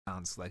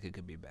sounds like it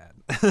could be bad.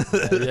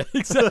 Yeah,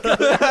 exactly.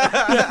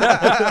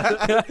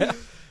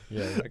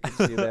 Yeah, I can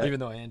see that.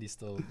 Even though Andy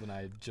still, when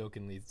I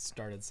jokingly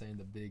started saying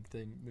the big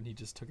thing, when he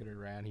just took it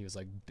around, he was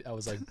like, I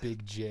was like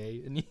Big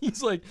J, and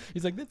he's like,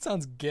 that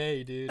sounds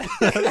gay, dude.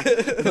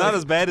 It's not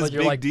as bad as like,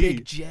 you're Big like D.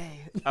 Big J.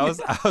 I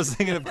was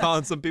thinking of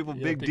calling some people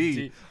Yeah, Big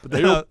D. But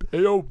then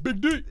hey yo, Big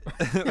D.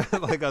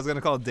 like I was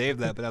gonna call Dave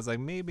that, but I was like,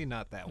 maybe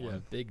not that Yeah,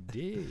 one. Big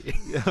D.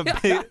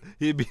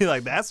 He'd be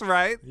like, "That's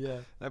right." Yeah.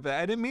 I'd be like,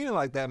 I didn't mean it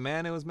like that,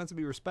 man. It was meant to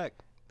be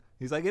respect.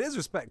 He's like, "It is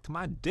respect to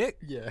my dick."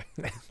 Yeah.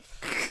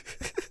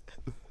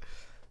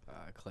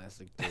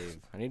 Classic Dave.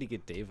 I need to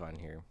get Dave on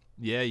here.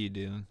 Yeah, you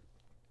do.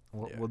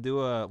 Yeah. We'll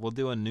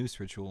do a noose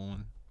ritual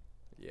one.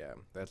 Yeah,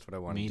 that's what I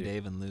want Me, to do.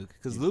 Dave, and Luke,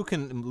 because Luke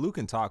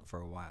can talk for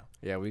a while.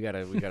 Yeah, we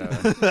gotta we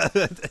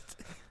gotta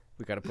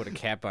put a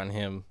cap on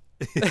him.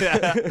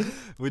 Yeah.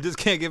 We just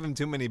can't give him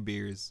too many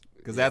beers,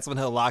 because that's when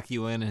he'll lock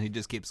you in and he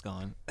just keeps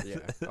going.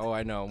 Yeah. Oh,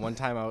 I know. One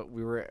time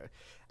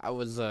I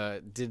was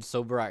did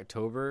sober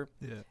October.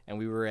 Yeah. And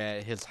we were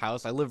at his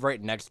house. I live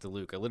right next to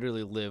Luke. I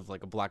literally live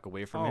like a block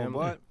away from him.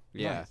 What?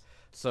 Yeah. Nice.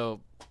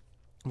 So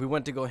we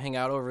went to go hang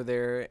out over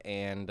there,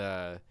 and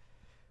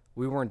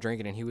we weren't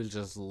drinking, and he was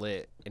just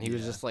lit, and he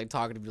was just like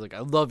talking to me like,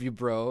 "I love you,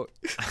 bro."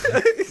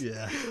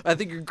 Yeah. I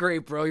think you're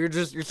great, bro. You're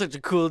such a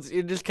cool.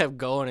 It just kept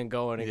going and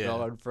going and Yeah.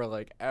 going for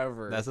like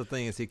ever. That's the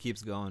thing, is he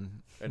keeps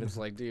going. And it's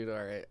like, dude, all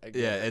right. I get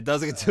Yeah, it. it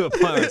does get to a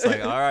point where it's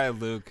like, all right,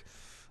 Luke,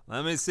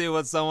 let me see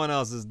what someone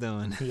else is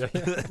doing. Yeah.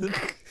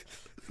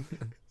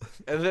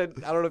 And then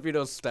I don't know if you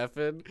know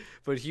Stefan,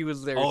 but he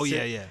was there. Oh, too,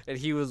 yeah. And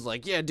he was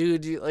like, "Yeah,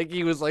 dude,"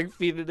 he was like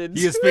feeding it.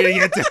 He is feeding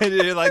it to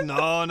it. You're like,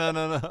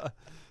 no.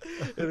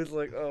 It was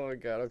like, oh my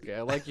god, okay,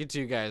 I like you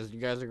too, guys.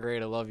 You guys are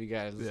great. I love you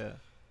guys. Yeah.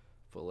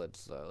 But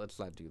let's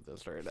not do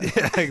this right now.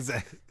 Yeah,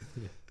 exactly.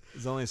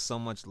 There's only so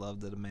much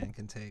love that a man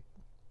can take.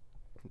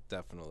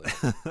 Definitely.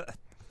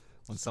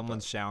 When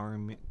someone's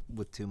showering me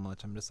with too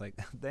much, I'm just like,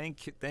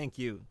 thank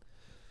you.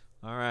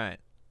 All right.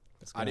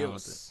 Let's get on with it.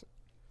 Adios.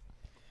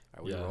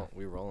 All right, Yeah.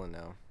 we rolling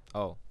now.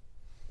 Oh,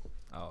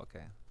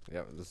 okay.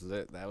 Yeah, this is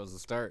it. That was the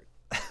start.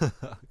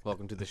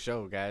 Welcome to the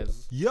show,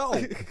 guys. Yo.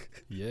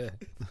 Yeah.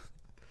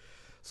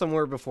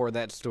 Somewhere before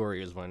that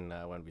story is when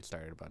we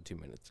started about 2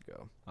 minutes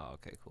ago. Oh,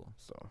 okay, cool.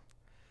 So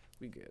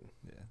we good.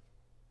 Yeah.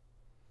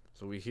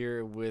 So we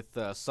here with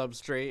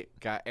Substrate.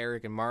 Got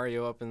Eric and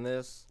Mario up in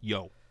this.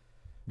 Yo.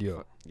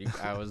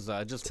 I was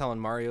just telling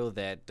Mario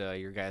that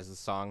your guys'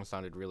 song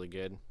sounded really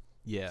good.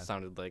 Yeah.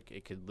 Sounded like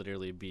it could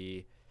literally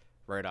be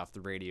right off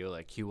the radio,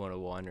 like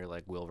Q101 or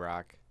like Will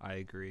Rock. I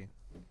agree.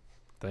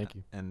 Thank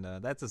you. And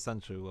that's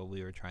essentially what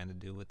we were trying to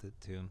do with it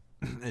too.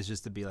 It's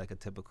just to be like a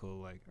typical,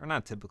 like, or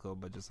not typical,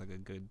 but just like a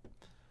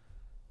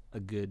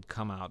good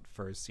come out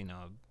first,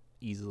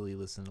 easily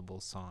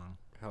listenable song.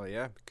 Hell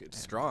yeah, it's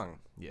strong.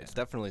 Yeah. It's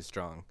definitely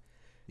strong.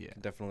 Yeah.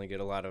 Definitely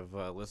get a lot of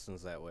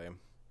listens that way.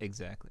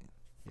 Exactly.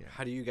 Yeah.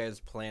 How do you guys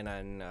plan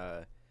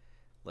on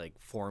like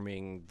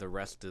forming the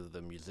rest of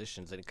the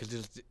musicians?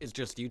 Because it's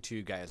just you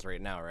two guys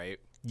right now, right?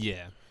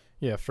 Yeah.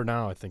 Yeah, for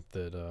now, I think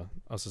that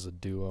us as a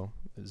duo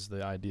is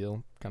the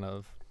ideal kind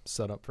of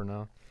setup for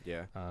now.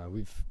 Yeah.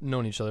 We've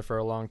known each other for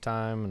a long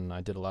time, and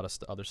I did a lot of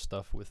other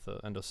stuff with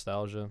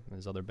Endostalgia,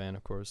 his other band,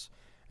 of course,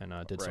 and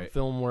I did some Right.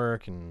 film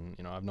work, and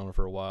I've known her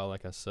for a while,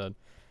 like I said,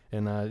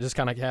 and it just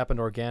kind of happened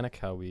organic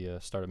how we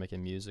started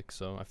making music.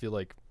 So I feel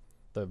like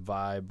the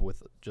vibe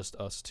with just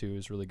us two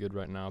is really good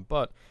right now,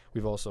 but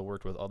we've also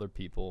worked with other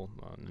people,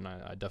 and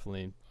I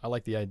definitely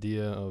like the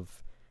idea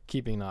of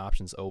keeping the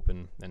options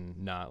open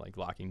and not like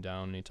locking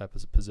down any type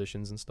of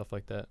positions and stuff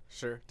like that.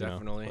 Sure, you know,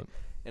 definitely. but-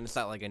 And it's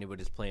not like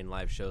anybody's playing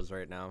live shows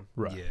right now.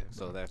 Right. Yeah.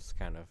 So that's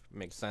kind of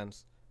makes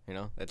sense.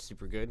 That's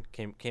super good.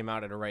 Came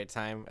out at the right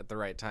time.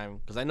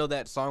 Because I know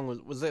that song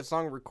was that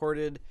song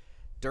recorded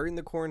during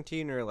the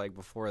quarantine or like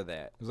before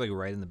that? It was like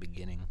right in the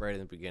beginning. Right in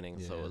the beginning.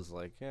 So Yeah. it was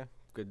like, yeah,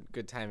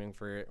 good timing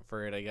for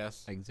it, I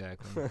guess.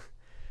 Exactly.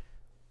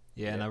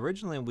 Yeah, and Yeah.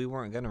 originally we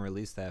weren't going to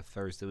release that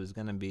first. It was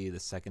going to be the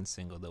second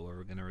single that we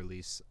were going to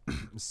release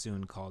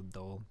soon, called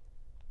Dull.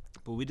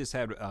 But we just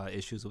had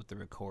issues with the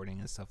recording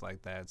and stuff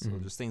like that. So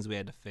just things we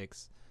had to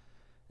fix.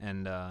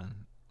 And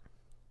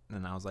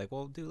then I was like,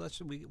 well, dude,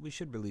 we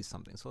should release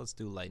something. So let's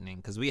do Lightning.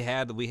 Because we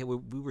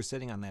were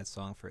sitting on that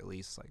song for at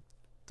least like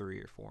 3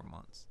 or 4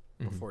 months.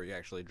 Before you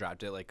actually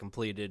dropped it, like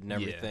completed and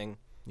everything.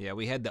 Yeah,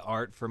 we had the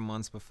art for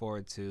months before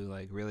it too.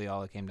 Like really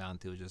all it came down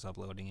to was just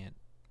uploading it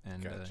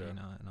and Gotcha. and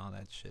all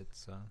that shit.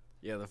 So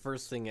Yeah, the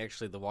first thing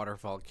actually the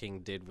Waterfall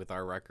King did with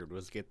our record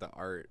was get the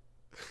art.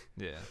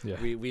 yeah. Yeah.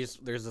 We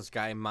there's this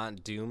guy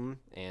Mont Doom,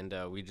 and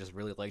we just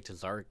really liked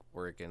his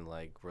artwork, and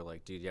like we're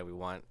like, dude, yeah,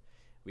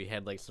 we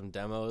had like some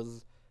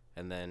demos,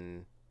 and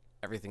then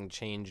everything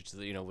changed,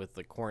 with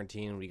the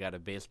quarantine. We got a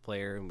bass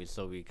player, and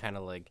we kind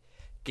of like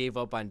gave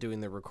up on doing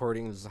the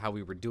recordings how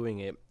we were doing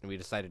it, and we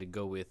decided to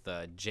go with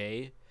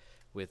Jay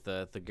with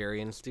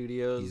Thagarian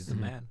Studios. He's the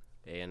man.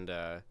 And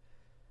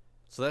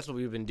so that's what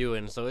we've been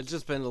doing. So it's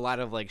just been a lot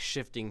of like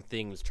shifting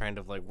things, trying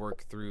to like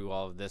work through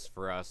all of this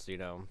for us,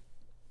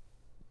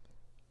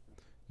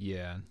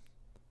 Yeah.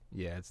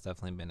 Yeah, it's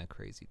definitely been a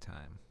crazy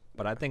time.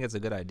 But I think it's a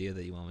good idea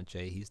that you went with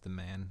Jay. He's the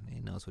man. He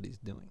knows what he's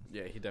doing.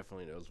 Yeah, he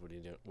definitely knows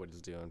what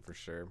he's doing for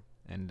sure.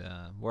 And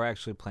we're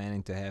actually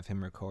planning to have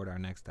him record our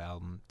next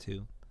album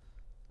too,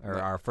 or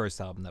Right. our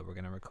first album that we're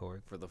gonna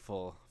record. For the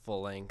full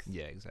length.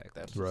 Yeah, exactly.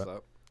 That's what's Right.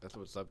 up. That's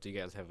what's up. Do you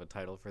guys have a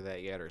title for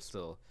that yet, or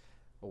still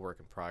a work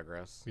in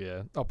progress?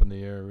 Yeah, up in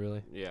the air,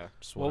 really. Yeah.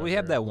 Just Well, we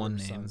have that whatever one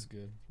name. Sounds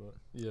good, but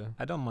yeah.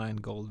 I don't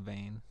mind Gold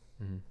Vein,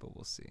 Mm-hmm. but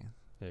we'll see.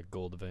 Yeah,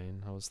 Gold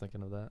Vein. I was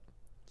thinking of that.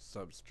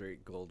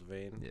 Substrate Gold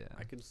Vein. Yeah.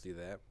 I can see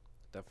that.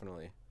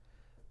 Definitely.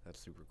 That's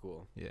super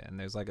cool. Yeah, and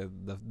there's like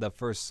the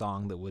first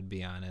song that would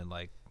be on it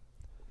like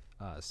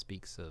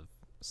speaks of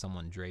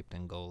someone draped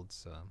in gold,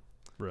 so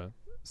Right.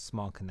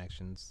 small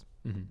connections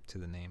Mm-hmm. to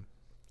the name.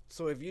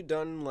 So have you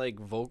done like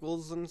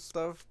vocals and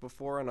stuff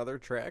before on other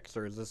tracks,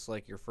 or is this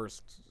like your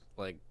first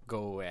like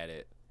go at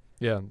it?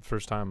 Yeah,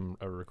 first time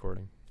ever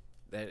recording.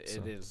 That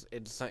So- it is.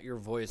 It's not your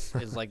voice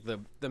is like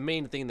the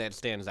main thing that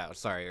stands out.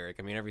 Sorry, Eric.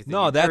 I mean everything.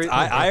 No, that's everything,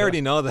 I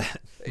already know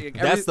that.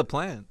 That's the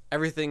plan.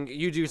 everything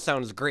you do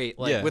sounds great.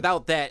 Like Yeah.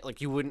 without that,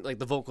 like you wouldn't like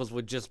the vocals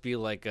would just be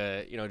like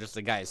a just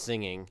a guy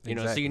singing. You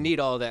know, so Exactly. you need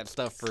all that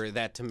stuff for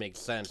that to make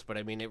sense. But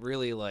I mean, it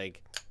really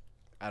like.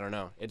 I don't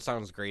know. It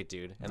sounds great,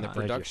 dude, and the Thank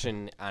you.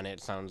 production on it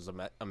sounds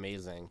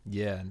amazing.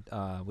 Yeah,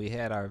 we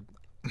had our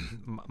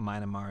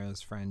mine and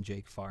Mario's friend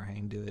Jake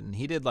Farhang do it, and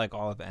he did like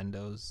all of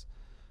Endo's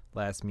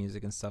last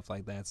music and stuff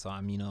like that. So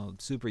I'm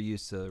super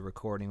used to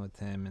recording with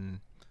him,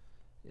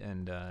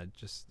 and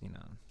just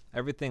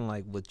everything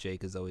like with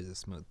Jake is always a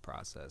smooth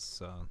process.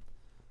 So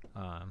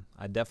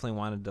I definitely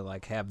wanted to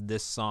like have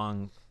this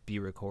song be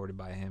recorded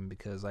by him,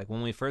 because like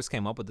when we first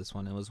came up with this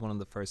one, it was one of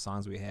the first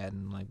songs we had,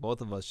 and like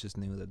both of us just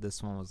knew that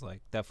this one was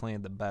like definitely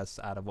the best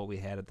out of what we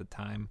had at the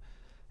time,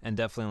 and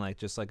definitely like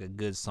just like a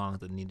good song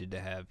that needed to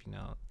have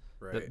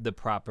Right. the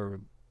proper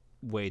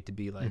way to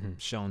be like Mhm.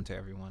 shown to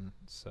everyone.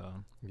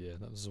 So Yeah,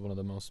 that was one of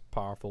the most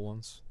powerful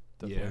ones.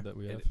 Definitely Yeah. that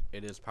we have.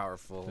 It is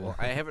powerful. Yeah. Well,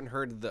 I haven't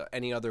heard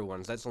any other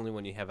ones. That's the only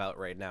one you have out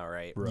right now,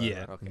 right? Right, Yeah.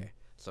 right. Okay.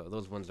 So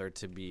those ones are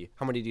to be.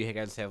 How many do you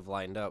guys have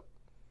lined up?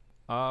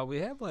 we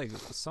have like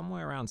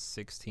somewhere around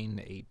 16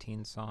 to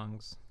 18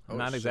 songs. I'm Oh,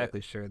 not shit.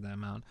 exactly sure the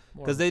amount.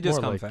 More- 'Cause they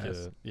just more come like,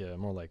 fast. yeah,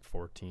 more like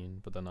 14,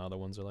 but then the other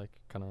ones are like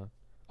kind of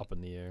up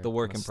in the air. The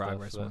work kinda in stuff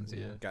progress that- ones,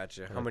 yeah.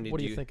 Gotcha. How Like, many? What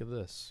do you think of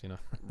this? You know.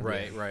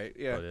 Right. Right.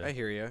 Yeah, But, yeah. I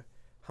hear you.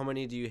 How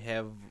many do you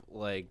have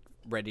like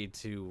ready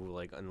to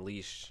like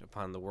unleash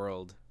upon the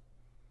world?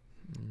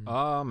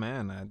 Oh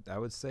man, I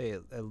would say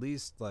at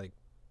least like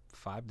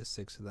 5 to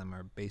 6 of them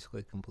are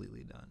basically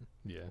completely done.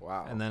 Yeah.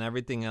 Wow. And then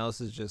everything else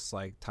is just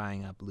like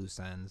tying up loose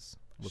ends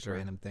with Sure.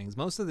 random things.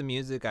 Most of the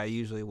music I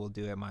usually will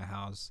do at my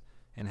house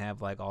and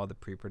have like all the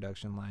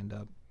pre-production lined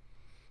up.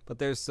 But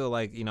there's still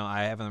like,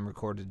 I haven't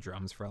recorded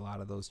drums for a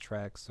lot of those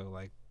tracks, so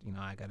like,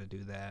 I got to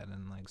do that,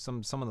 and like some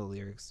of the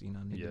lyrics, need to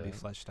be Yeah.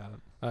 fleshed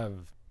out. I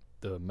have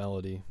the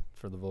melody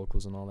for the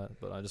vocals and all that,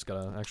 but I just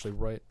gotta actually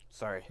write.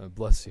 Sorry.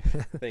 Bless you.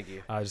 Thank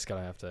you. I just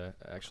gotta have to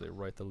actually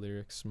write the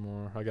lyrics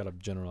more. I got a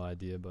general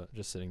idea, but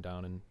just sitting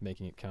down and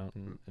making it count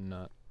and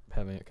not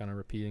having it kind of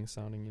repeating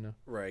sounding,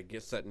 Right.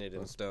 Get setting it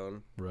in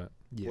stone. Right.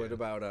 Yeah. What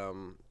about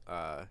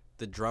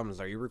the drums?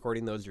 Are you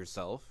recording those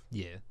yourself?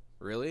 Yeah.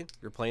 Really?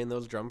 You're playing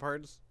those drum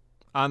parts?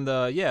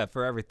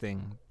 For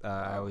everything, I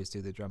Wow. always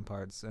do the drum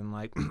parts, and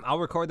like I'll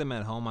record them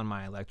at home on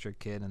my electric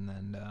kit, and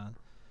then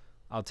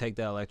I'll take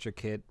that electric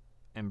kit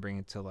and bring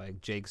it to like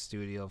Jake's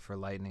studio for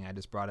Lightning. I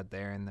just brought it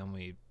there, and then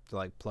we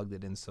like plugged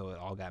it in so it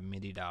all got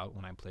MIDI'd out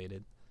when I played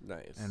it,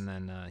 Nice. and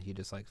then he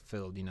just like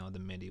filled the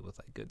MIDI with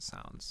like good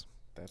sounds.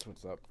 That's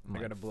what's up. I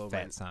like, gotta blow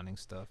fat sounding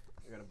stuff.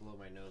 I gotta blow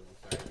my nose.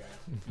 I'm sorry,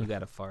 guys. You got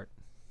to fart.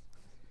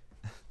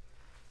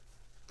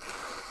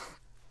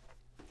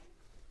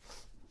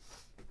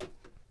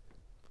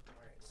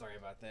 Alright, sorry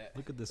about that.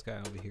 Look at this guy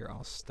over here,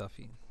 all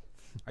stuffy.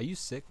 Are you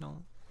sick,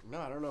 Nolan? No,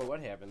 I don't know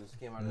what happened. This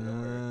came out of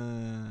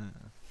nowhere.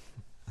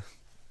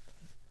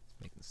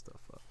 Making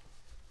stuff up.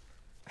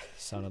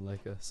 Sounded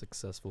like a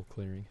successful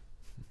clearing.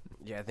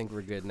 Yeah, I think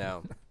we're good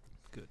now.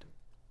 Good.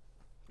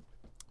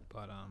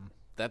 But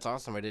That's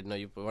awesome. I didn't know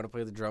you want to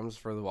play the drums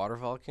for the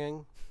Waterfall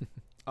King.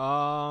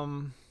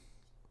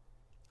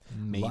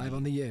 Maybe. Live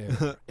on the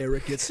air,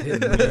 Eric gets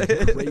hit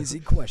with a crazy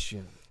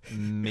question.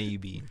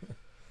 Maybe.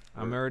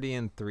 I'm already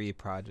in 3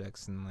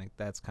 projects, and like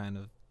that's kind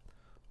of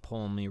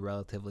pulling me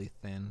relatively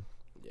thin.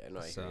 Yeah, no,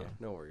 I hear So, you.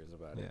 No worries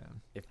about Yeah. it.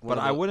 If one But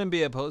of I the- wouldn't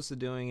be opposed to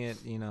doing it,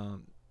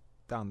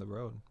 down the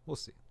road. We'll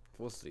see.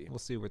 We'll see. We'll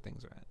see where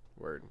things are at,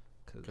 Word.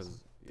 because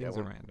Because yeah, things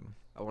are random.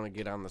 I want to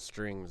get on the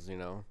strings.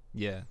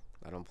 Yeah.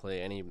 I don't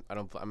play any.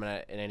 I'm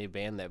not in any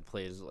band that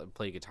play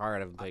guitar. I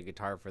haven't played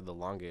guitar for the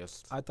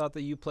longest. I thought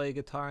that you play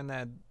guitar in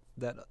that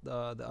the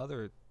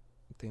other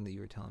thing that you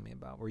were telling me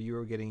about, where you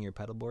were getting your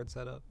pedal board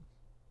set up.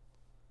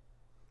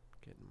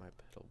 Getting my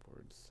pedal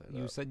board set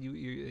You up. said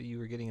you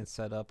were getting it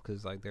set up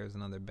because like there's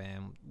another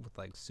band with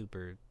like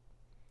super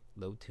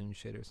low tune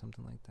shit or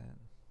something like that.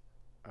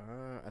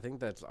 I think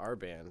that's our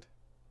band.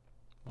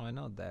 Well, I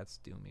know that's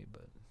Doomy,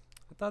 but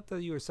I thought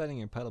that you were setting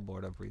your pedal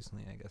board up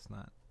recently. I guess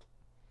not.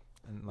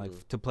 And like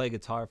Mm. to play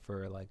guitar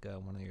for like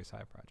one of your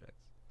side projects.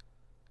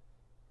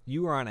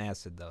 You were on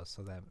acid though,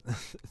 so that.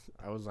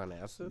 I was on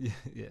acid.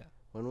 Yeah.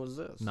 When was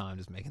this? No, I'm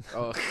just making.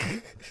 Oh,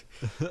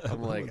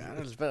 I'm like,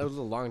 it was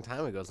a long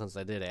time ago since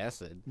I did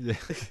acid. Yeah.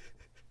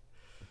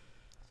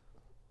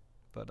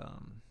 But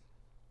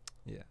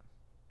yeah.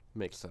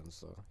 Makes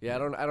sense though. Yeah,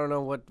 I don't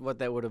know what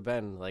that would have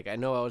been. Like, I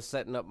know I was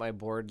setting up my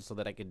board so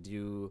that I could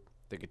do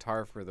the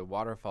guitar for the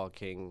Waterfall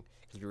King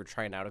because we were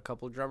trying out a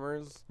couple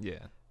drummers,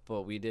 Yeah.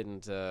 but we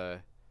didn't.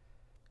 I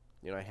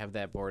have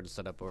that board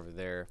set up over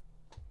there,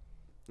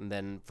 and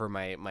then for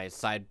my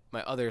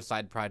other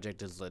side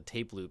project is the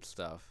tape loop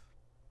stuff.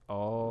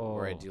 Oh.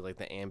 Where I do like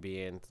the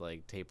ambient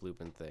like tape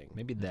looping thing.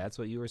 Maybe that's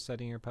what you were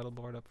setting your pedal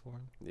board up for.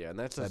 Yeah, and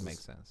that Makes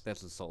sense.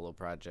 That's a solo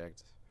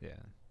project. Yeah.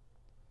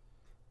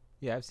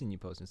 Yeah, I've seen you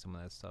posting some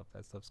of that stuff.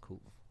 That stuff's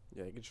cool.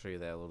 Yeah, I can show you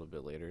that a little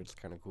bit later. It's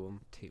kind of cool.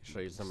 Tape Show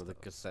you loop some of the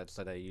stuff. cassettes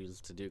that I use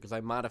to do because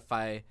I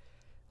modify,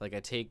 like I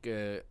take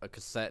a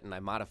cassette and I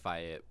modify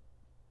it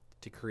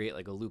to create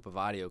like a loop of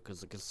audio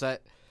because the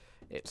cassette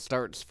it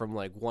starts from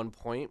like one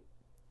point,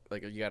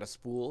 like you got a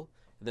spool,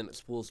 and then it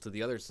spools to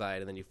the other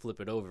side, and then you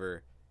flip it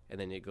over, and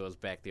then it goes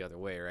back the other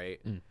way,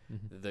 right?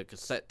 Mm-hmm. The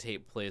cassette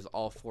tape plays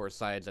all four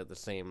sides at the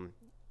same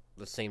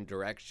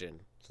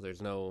direction, so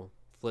there's no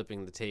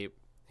flipping the tape.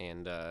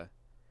 And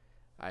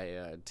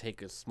I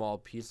take a small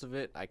piece of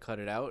it, I cut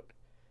it out,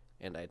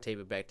 and I tape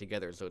it back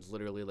together, so it's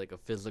literally like a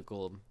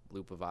physical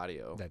loop of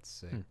audio. That's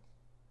sick.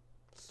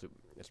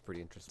 It's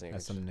pretty interesting.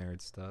 That's some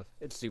nerd stuff.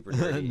 It's super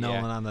nerdy. No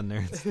yeah. one on the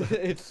nerd stuff.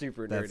 It's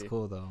super nerdy. That's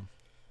cool though.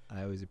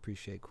 I always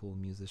appreciate cool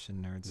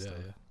musician nerd stuff.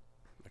 Yeah.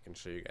 I can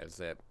show you guys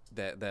that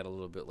a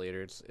little bit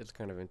later. It's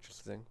kind of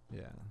interesting.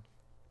 Yeah.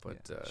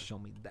 But Yeah. Show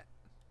me that.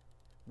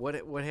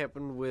 what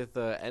happened with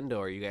Endo?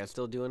 Are you guys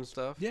still doing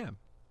stuff? Yeah.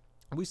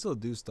 We still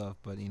do stuff,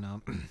 but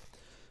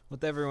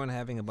with everyone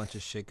having a bunch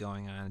of shit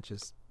going on,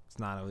 it's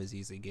not always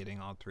easy getting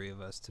all three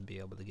of us to be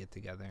able to get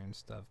together and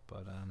stuff.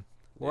 But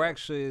we're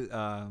actually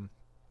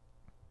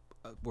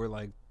we're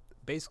like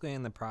basically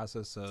in the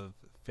process of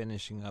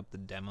finishing up the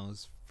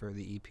demos for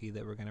the EP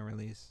that we're gonna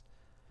release.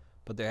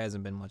 But there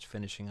hasn't been much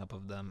finishing up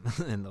of them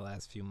in the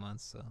last few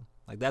months. So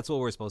like that's what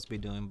we're supposed to be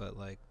doing, but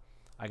like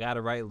I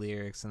gotta write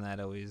lyrics, and that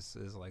always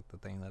is like the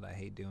thing that I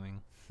hate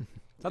doing.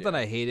 Not that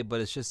I hate it,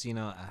 but it's just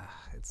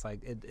it's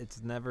like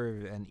it's never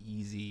an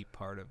easy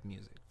part of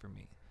music for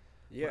me.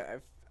 Yeah.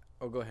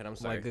 Go ahead. I'm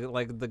sorry.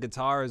 Like the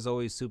guitar is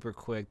always super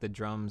quick. The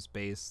drums,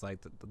 bass, like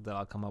that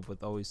I'll come up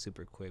with always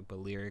super quick. But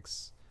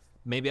lyrics,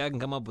 maybe I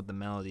can come up with the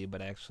melody,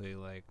 but actually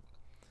like,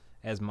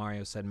 as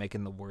Mario said,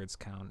 making the words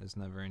count is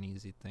never an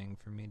easy thing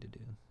for me to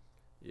do.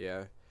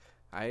 Yeah,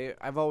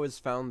 I've always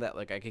found that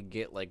like I could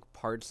get like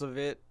parts of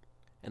it,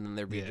 and then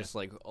there'd be just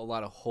like a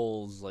lot of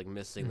holes like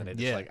missing that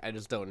I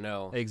just don't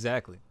know.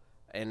 Exactly.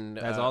 And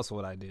that's also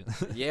what I do.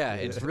 Yeah,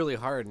 it's really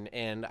hard.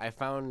 And I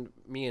found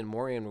me and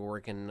Morian were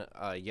working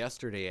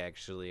yesterday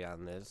actually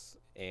on this,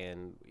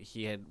 and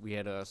we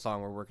had a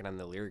song we're working on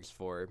the lyrics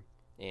for,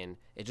 and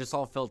it just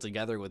all fell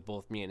together with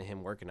both me and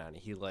him working on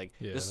it. He like,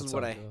 this is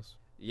what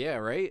yeah,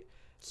 right?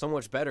 So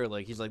much better.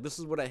 Like, he's like, this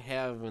is what I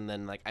have, and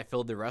then like I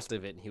filled the rest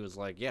of it, and he was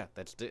like, yeah,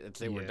 that's it.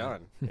 We're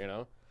done. You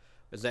know,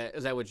 is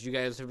that what you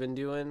guys have been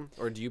doing,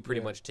 or do you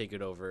pretty much take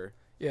it over?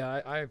 Yeah,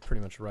 I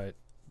pretty much write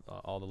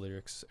all the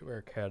lyrics.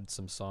 Eric had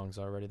some songs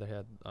already that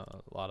had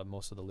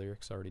most of the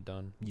lyrics already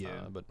done.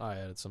 Yeah, but I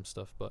added some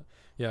stuff. But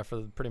yeah,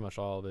 for pretty much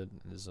all of it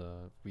is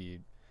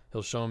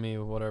he'll show me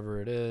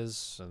whatever it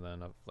is, and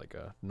then like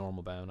a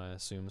normal band, I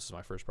assume. This is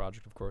my first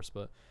project, of course,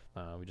 but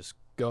we just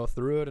go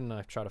through it, and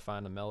I try to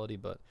find a melody.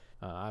 But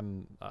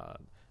I'm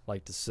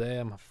like to say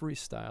I'm a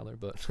freestyler,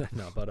 but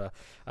no, but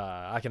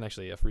I can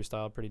actually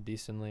freestyle pretty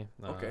decently.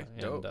 Okay,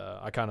 dope. And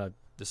I kind of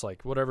just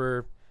like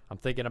whatever I'm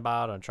thinking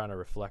about, I'm trying to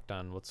reflect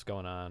on what's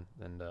going on,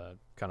 and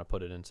kind of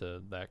put it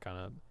into that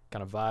kind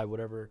of vibe,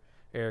 whatever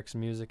Eric's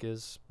music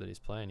is that he's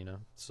playing,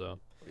 So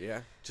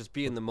yeah, just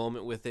be in the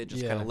moment with it,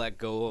 just kind of let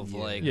go of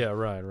like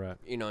right,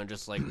 and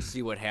just like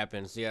see what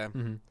happens. Yeah.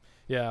 Mm-hmm.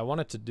 Yeah, I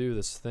wanted to do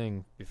this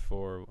thing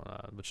before,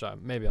 which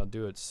maybe I'll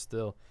do it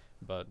still.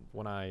 But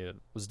when I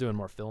was doing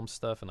more film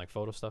stuff and like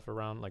photo stuff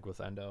around, like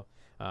with Endo,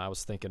 I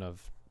was thinking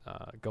of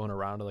going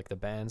around to like the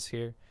bands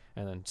here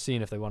and then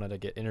seeing if they wanted to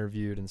get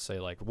interviewed and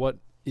say like, what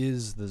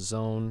is the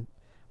zone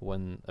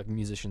when a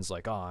musician's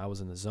like, oh, I was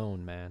in the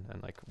zone, man,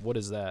 and like, what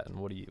is that, and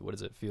what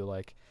does it feel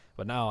like?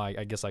 But now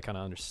I guess I kind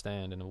of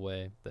understand in a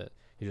way that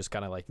you just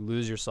kind of like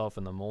lose yourself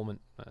in the moment.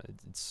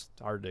 It's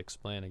hard to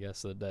explain, I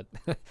guess, that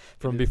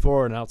from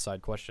before an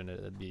outside question,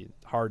 it'd be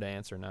hard to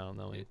answer now,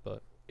 knowing,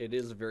 but it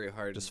is very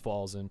hard. It just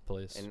falls in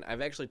place. And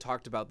I've actually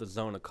talked about the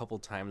zone a couple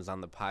times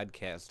on the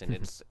podcast, and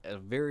it's a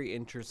very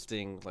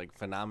interesting like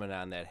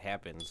phenomenon that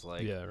happens.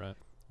 Like, yeah, right.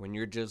 When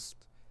you're just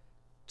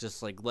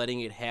like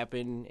letting it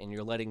happen, and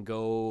you're letting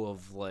go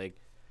of like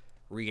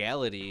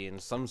reality in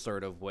some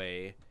sort of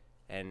way,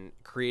 and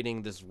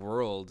creating this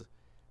world,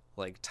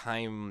 like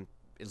time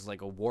is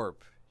like a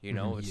warp.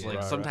 It's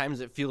like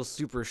sometimes it feels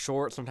super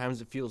short,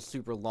 sometimes it feels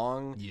super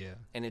long. Yeah.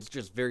 And it's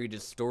just very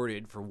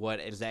distorted for what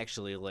is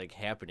actually like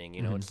happening.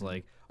 It's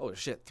like, oh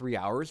shit, 3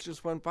 hours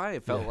just went by.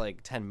 It felt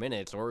like 10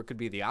 minutes, or it could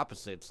be the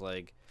opposite. It's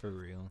like For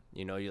real.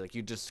 You know,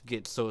 you just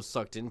get so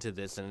sucked into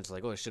this, and it's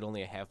like, oh shit,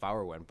 only a half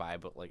hour went by,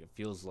 but like it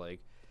feels like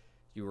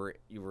you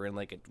were in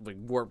like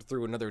warped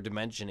through another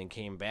dimension and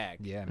came back.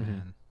 Yeah,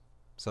 man.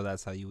 So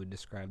that's how you would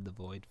describe the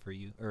void for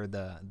you, or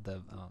the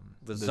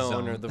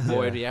zone or the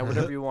void, yeah,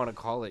 whatever you want to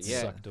call it.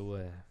 Yeah, Sucked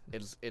away.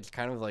 it's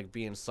kind of like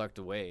being sucked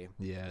away.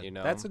 Yeah, you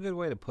know, that's a good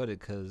way to put it,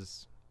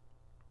 cause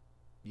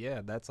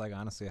yeah, that's like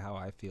honestly how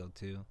I feel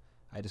too.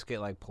 I just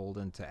get like pulled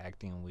into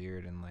acting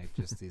weird and like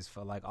just these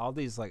like all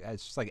these like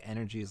it's just like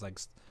energy is like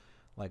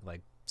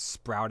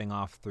sprouting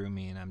off through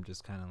me, and I'm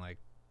just kind of like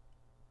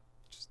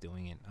just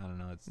doing it. I don't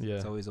know.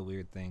 It's always a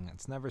weird thing.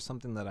 It's never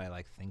something that I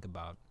like think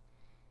about.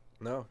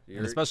 No,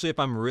 and especially if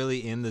I'm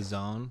really in the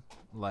zone,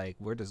 like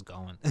we're just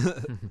going.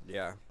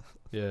 Yeah.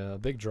 Yeah, a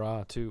big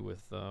draw too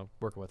with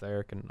working with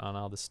Eric and on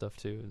all this stuff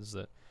too is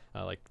that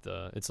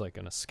it's like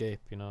an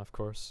escape, you know, of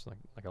course,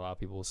 like a lot of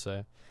people will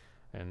say.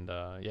 And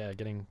yeah,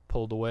 getting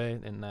pulled away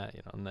in that,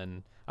 you know, and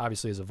then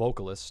obviously as a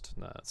vocalist,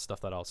 stuff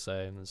that I'll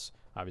say and is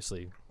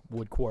obviously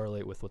would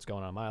correlate with what's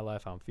going on in my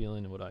life, how I'm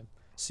feeling and what I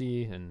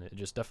see, and it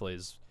just definitely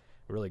is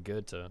really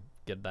good to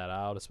get that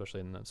out,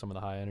 especially in some of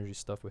the high energy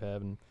stuff we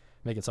have, and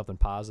making something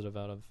positive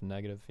out of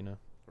negative, you know.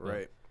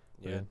 Right.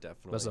 Yeah,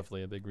 definitely. That's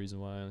definitely a big reason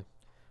why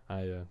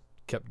I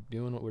kept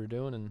doing what we were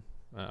doing, and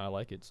I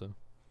like it. So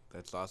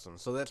that's awesome.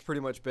 So that's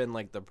pretty much been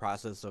like the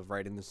process of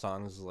writing the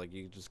songs. Like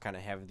you just kind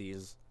of have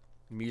these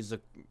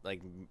music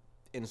like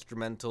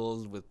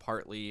instrumentals with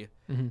partly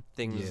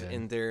things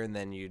in there, and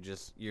then you're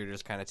just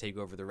kind of take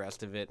over the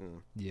rest of it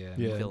and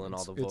fill in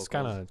all the vocals. It's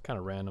kind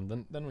of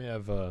random. Then we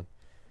have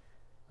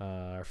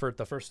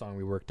the first song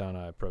we worked on.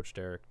 I approached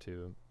Eric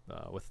to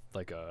with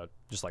like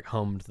just like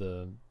hummed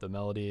the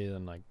melody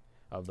and like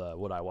of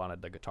what I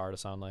wanted the guitar to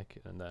sound like,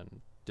 and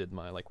then did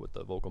my like what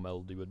the vocal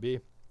melody would be.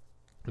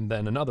 And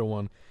then another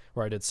one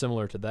where I did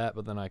similar to that,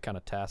 but then I kind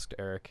of tasked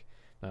Eric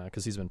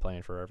because he's been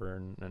playing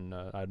forever, and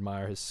I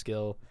admire his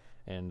skill.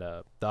 And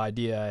the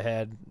idea I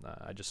had,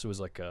 it was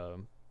like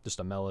just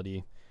a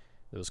melody.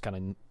 It was kind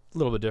of a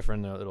little bit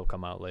different. It'll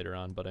come out later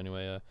on. But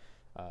anyway,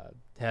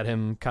 had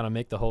him kind of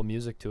make the whole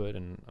music to it,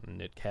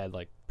 and it had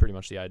like pretty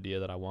much the idea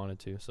that I wanted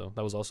to. So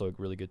that was also a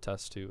really good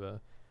test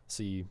to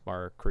see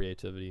our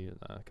creativity,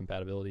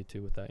 compatibility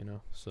too with that, you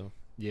know. So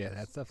yeah,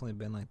 that's definitely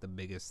been like the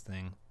biggest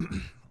thing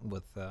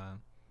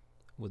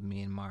with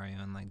me and Mario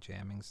and like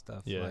jamming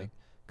stuff. Yeah. Like,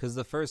 because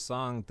the first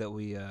song that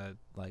we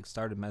like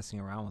started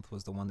messing around with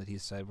was the one that he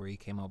said where he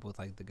came up with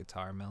like the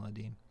guitar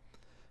melody,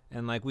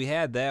 and like we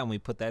had that and we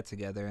put that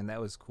together and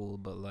that was cool.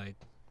 But like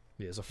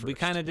we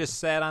kind of just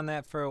sat on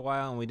that for a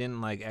while and we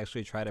didn't like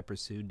actually try to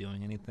pursue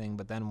doing anything.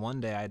 But then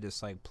one day I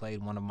just like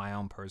played one of my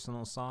own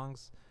personal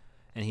songs,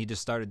 and he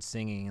just started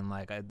singing, and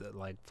like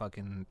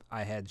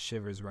I had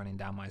shivers running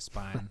down my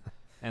spine.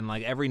 And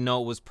like every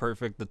note was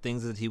perfect. The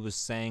things that he was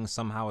saying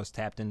somehow was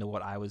tapped into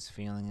what I was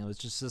feeling. It was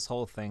just this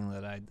whole thing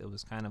that it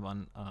was kind of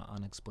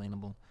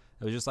unexplainable.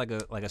 It was just like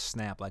a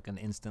snap, like an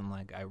instant,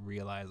 like I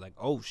realized like,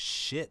 oh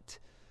shit.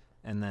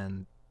 And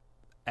then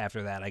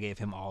after that I gave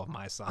him all of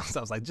my songs.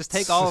 I was like, just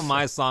take all of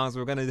my songs.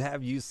 We're going to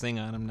have you sing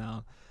on them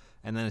now.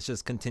 And then it's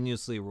just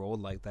continuously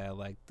rolled like that.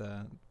 Like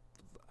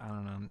I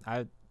don't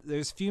know.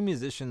 There's few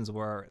musicians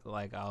where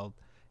like I'll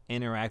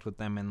interact with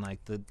them and like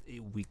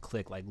we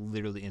click like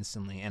literally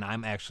instantly, and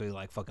I'm actually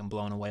like fucking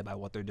blown away by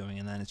what they're doing,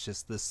 and then it's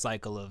just this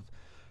cycle of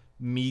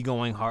me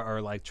going hard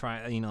or like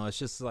trying, you know, it's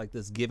just like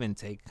this give and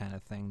take kind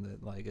of thing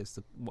that like is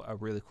a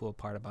really cool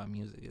part about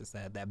music, is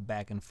that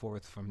back and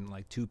forth from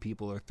like two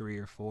people or three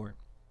or four,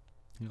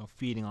 you know,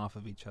 feeding off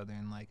of each other.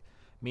 And like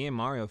me and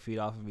Mario feed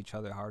off of each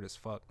other hard as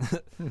fuck.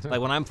 Like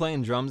when I'm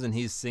playing drums and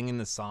he's singing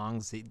the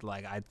songs,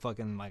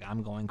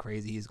 I'm going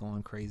crazy, he's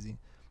going crazy.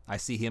 I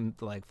see him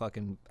like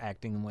fucking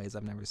acting in ways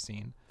I've never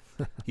seen.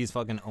 He's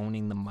fucking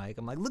owning the mic.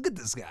 I'm like, look at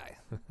this guy.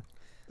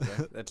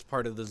 Yeah, that's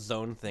part of the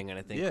zone thing, and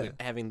I think like,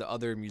 having the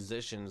other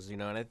musicians, you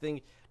know, and I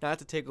think not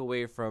to take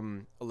away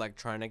from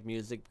electronic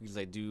music, because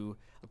I do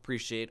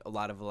appreciate a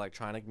lot of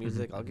electronic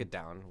music. I'll get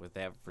down with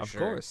that for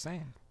sure. Of course,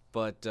 same.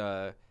 But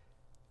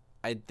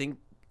I think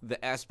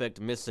the aspect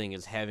missing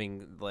is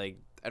having like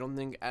I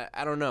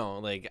don't know,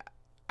 like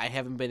I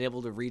haven't been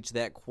able to reach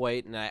that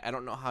quite, and I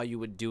don't know how you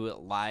would do it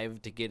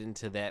live to get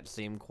into that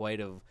same quite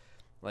of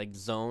like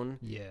zone.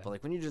 Yeah. But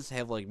like when you just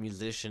have like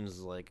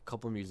musicians, like a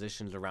couple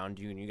musicians around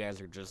you, and you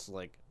guys are just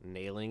like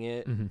nailing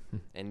it,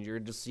 and you're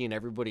just seeing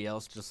everybody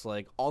else just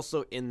like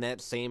also in that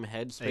same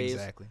headspace.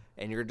 Exactly.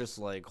 And you're just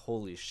like,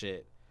 holy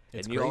shit.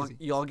 It's and crazy.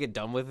 you all get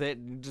done with it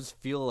and you just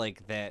feel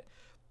like that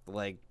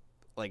like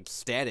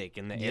static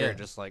in the air,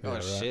 just like, oh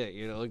shit,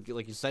 you know,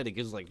 like you said, it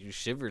gives like you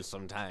shivers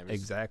sometimes.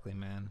 Exactly,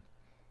 man.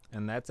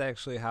 And that's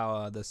actually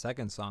how the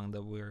second song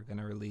that we're going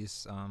to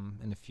release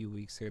in a few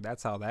weeks here,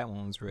 that's how that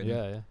one was written.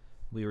 Yeah.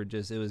 We were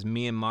it was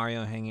me and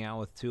Mario hanging out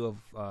with two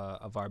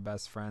of our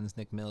best friends,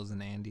 Nick Mills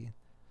and Andy.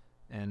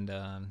 And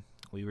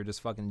we were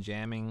just fucking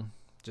jamming,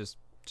 just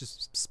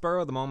spur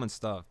of the moment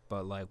stuff.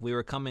 But like we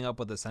were coming up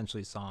with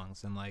essentially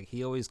songs, and like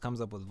he always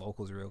comes up with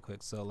vocals real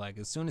quick. So like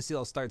as soon as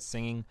he'll start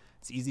singing,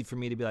 it's easy for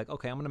me to be like,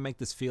 okay, I'm going to make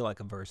this feel like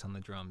a verse on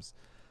the drums.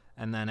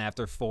 And then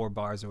after 4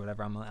 bars or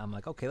whatever, I'm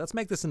like, okay, let's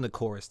make this into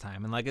chorus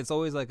time. And like, it's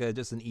always like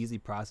just an easy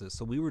process.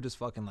 So we were just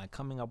fucking like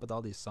coming up with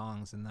all these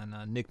songs. And then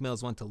Nick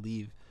Mills went to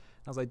leave.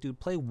 I was like, dude,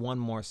 play one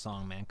more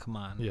song, man. Come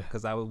on. Yeah.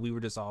 Because we were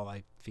just all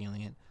like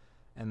feeling it.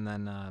 And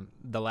then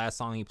the last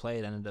song he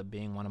played ended up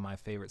being one of my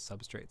favorite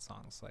Substrate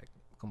songs, like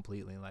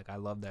completely. Like, I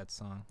love that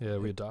song. Yeah,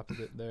 we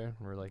adopted it there.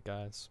 We're like,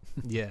 guys.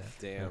 Yeah.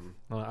 Damn.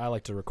 Well, I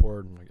like to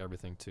record like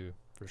everything too,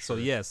 for sure.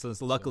 So yeah, so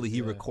luckily he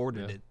yeah,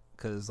 recorded yeah. it.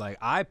 Because like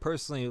I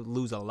personally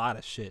lose a lot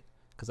of shit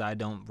because I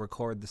don't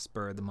record the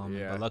spur of the moment.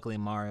 Yeah. But luckily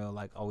Mario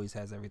like always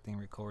has everything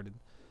recorded.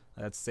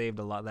 That's saved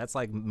a lot. That's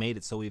like made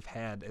it so we've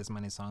had as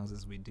many songs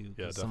as we do. 'Cause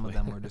Yeah, some of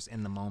definitely. them were just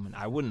in the moment.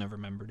 I wouldn't have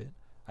remembered it.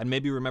 I'd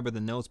maybe remember the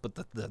notes, but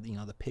the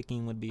the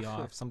picking would be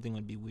off. Something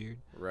would be weird.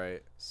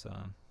 Right. So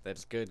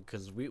That's good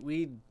because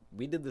we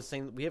did the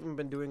same. We haven't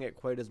been doing it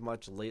quite as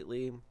much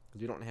lately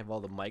because we don't have all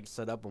the mics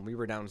set up. When we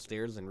were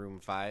downstairs in room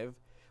 5,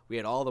 we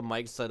had all the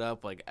mics set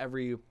up. Like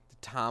every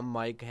Tom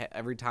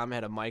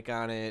had a mic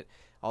on it.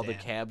 All the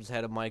Damn. cabs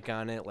had a mic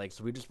on it. Like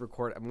so, we just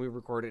record. I mean, we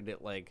recorded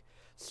it like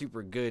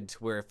super good to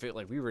where if it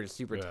like we were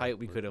super Yeah, tight,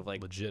 we could have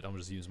like legit. I'm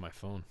just using my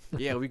phone.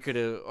 yeah, we could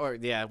have, or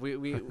yeah,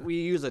 we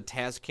use a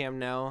task cam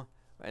now,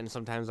 and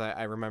sometimes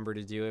I remember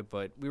to do it,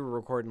 but we were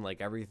recording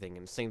like everything,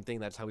 and same thing.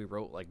 That's how we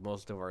wrote like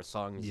most of our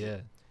songs.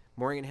 yeah,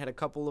 Morgan had a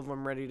couple of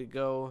them ready to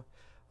go.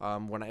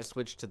 When I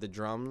switched to the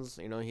drums,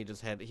 you know, he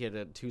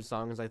had 2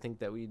 songs I think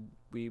that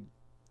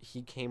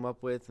he came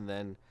up with, and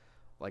then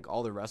like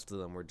all the rest of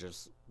them were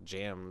just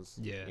jams.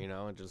 Yeah. you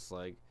know, just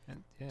like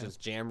and, yeah,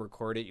 just jam,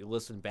 record it, you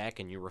listen back,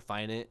 and you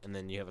refine it, and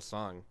then you have a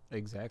song.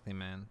 exactly,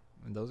 man.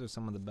 And those are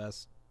some of the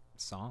best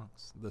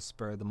songs. The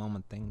spur of the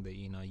moment thing that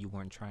you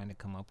weren't trying to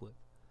come up with.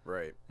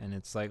 Right. And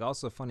it's like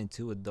also funny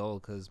too with Dole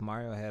because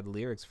Mario had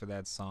lyrics for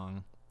that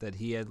song that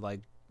he had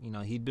like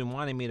he'd been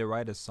wanting me to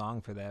write a song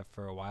for that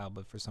for a while,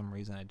 but for some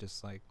reason I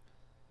just like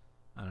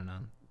I don't know,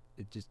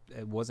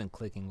 it wasn't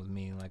clicking with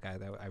me. Like I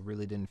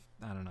really didn't,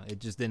 I don't know, it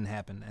just didn't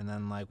happen. And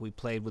then like we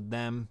played with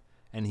them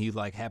and he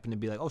like happened to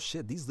be like, oh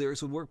shit, these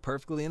lyrics would work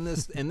perfectly in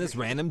this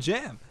random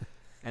jam.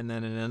 And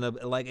then it ended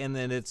up like, and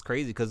then it's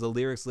crazy because the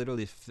lyrics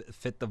literally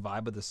fit the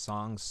vibe of the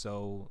song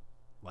so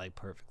like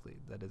perfectly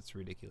that it's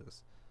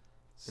ridiculous.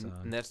 So,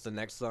 And that's the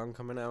next song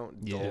coming out.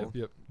 Yeah. Dole.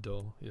 Yep.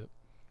 Dull. Yep.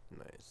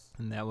 Nice.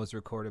 and that was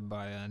recorded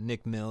by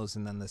Nick Mills,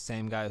 and then the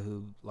same guy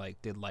who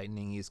like did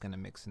Lightning, he's gonna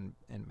mix and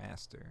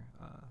master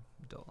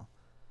Dole.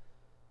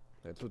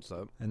 That's what's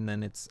up. And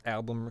then it's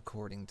album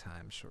recording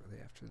time shortly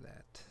after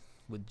that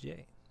with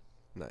Jay,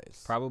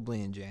 Nice.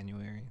 probably in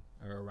January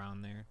or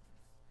around there.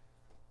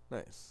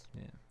 Nice.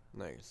 Yeah.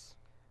 Nice.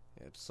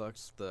 Yeah, it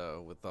sucks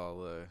though with all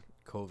the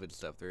COVID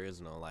stuff. There is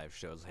no live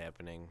shows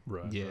happening.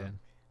 Right. Yeah. Right.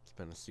 It's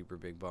been a super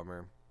big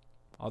bummer.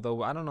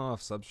 Although I don't know if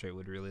Substrate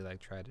would really like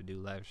try to do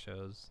live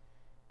shows.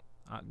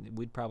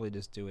 We'd probably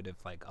just do it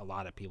if like a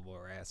lot of people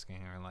were asking,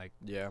 or like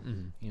Yeah.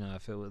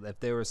 Mm-hmm. if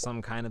there was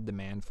some kind of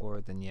demand for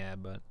it, then yeah.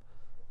 But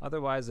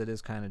otherwise, it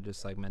is kind of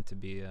just like meant to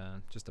be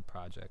just a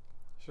project.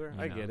 Sure, You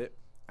I know. get it.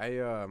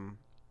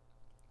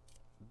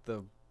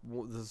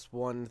 This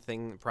one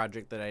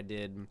project that I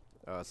did,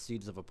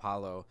 Seeds of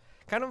Apollo,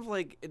 kind of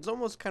like it's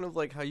almost kind of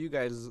like how you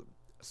guys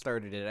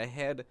started it. I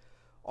had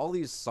all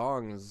these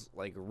songs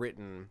like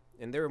written,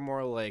 and they were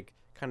more like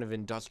kind of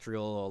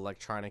industrial,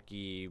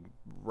 electronic-y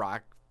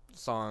rock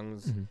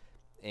songs, Mm-hmm.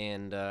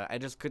 and I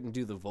just couldn't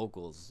do the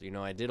vocals. You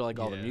know, I did like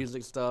all the Yeah.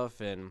 music stuff,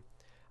 and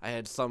I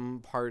had some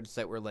parts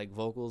that were like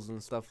vocals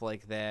and stuff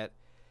like that.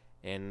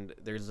 And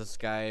there's this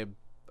guy,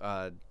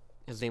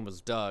 his name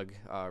was Doug.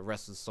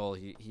 Rest his soul.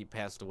 He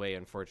passed away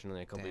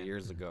unfortunately a couple of Damn.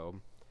 years ago.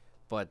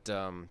 But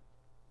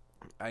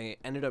I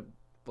ended up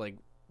like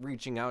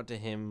reaching out to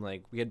him.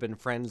 Like we had been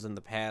friends in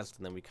the past,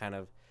 and then we kind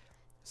of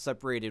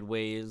separated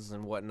ways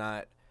and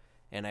whatnot.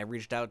 And I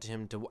reached out to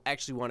him to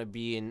actually want to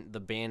be in the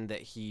band that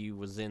he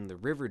was in, the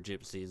River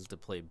Gypsies, to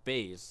play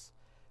bass.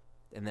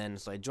 And then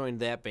so I joined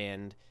that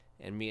band,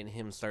 and me and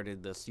him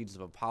started the Seeds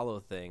of Apollo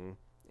thing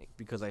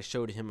because I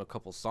showed him a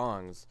couple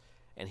songs,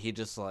 and he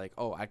just like,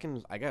 oh, I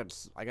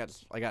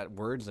got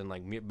words and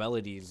like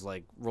melodies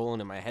like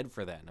rolling in my head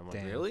for that, and I'm like,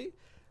 Damn. really?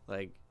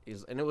 Like,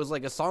 and it was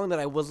like a song that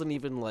I wasn't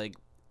even like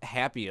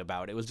happy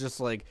about. It was just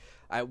like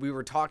we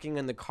were talking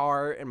in the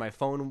car, and my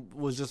phone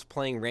was just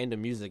playing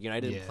random music. You know, I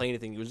didn't Yeah. play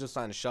anything. It was just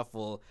on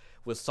shuffle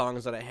with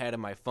songs that I had in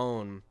my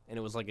phone, and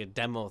it was like a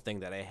demo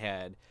thing that I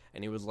had.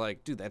 And he was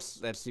like, dude,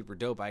 that's super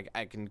dope.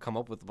 I can come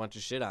up with a bunch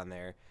of shit on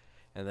there.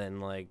 And then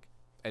like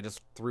I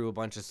just threw a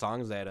bunch of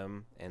songs at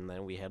him, and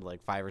then we had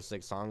like 5 or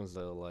 6 songs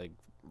to like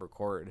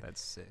record. That's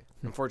sick.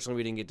 Unfortunately,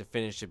 we didn't get to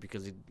finish it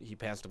because he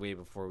passed away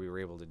before we were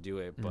able to do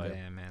it. But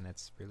Damn, man,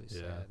 that's really Yeah.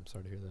 sad. I'm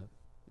sorry to hear that.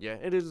 yeah,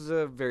 it is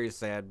very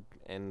sad,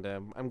 and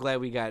I'm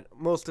glad we got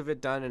most of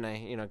it done, and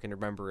I can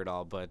remember it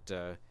all. But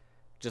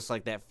just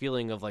like that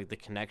feeling of like the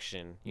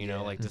connection,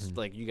 Yeah. like just Mhm.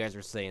 like you guys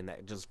are saying,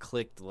 that just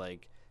clicked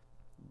like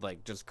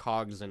just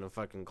cogs in a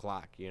fucking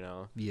clock.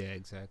 Yeah,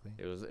 exactly.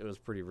 It was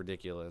pretty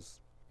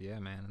ridiculous. Yeah,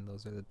 man, and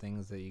those are the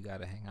things that you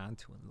gotta hang on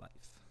to in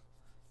life,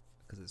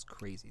 because it's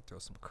crazy. Throw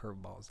some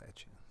curveballs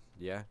at you.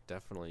 Yeah,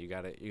 definitely. You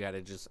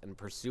gotta just and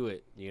pursue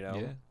it. You know.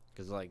 Yeah.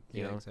 Because like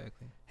you Yeah, know,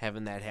 exactly.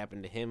 having that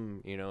happen to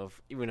him, you know,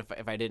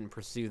 if I didn't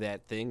pursue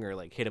that thing or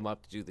like hit him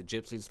up to do the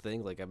gypsies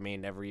thing, like I may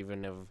never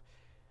even have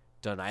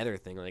done either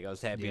thing. Like I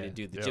was happy to Yeah.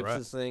 do the Yeah, gypsies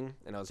right. thing,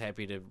 and I was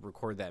happy to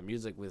record that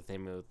music with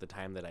him at the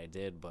time that I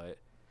did. But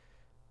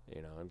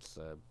you know, it's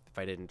if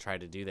I didn't try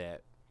to do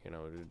that, you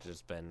know, it would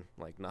just been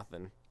like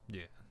nothing.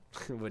 Yeah.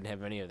 Wouldn't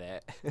have any of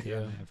that. Yeah.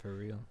 Man, for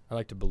real. I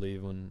like to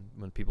believe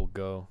when people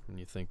go and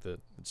you think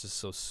that it's just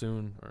so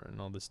soon or and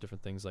all this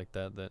different things like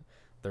that that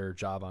their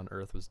job on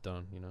earth was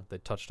done. You know, they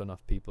touched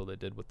enough people, they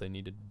did what they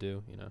needed to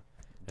do. You know,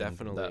 and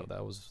Definitely.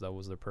 that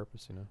was their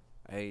purpose. You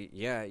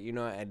know. You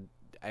know,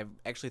 I've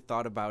actually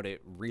thought about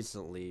it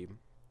recently.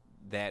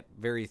 That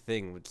very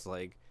thing, which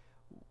like,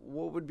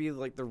 what would be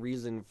like the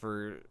reason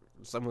for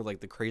some of like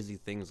the crazy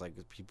things like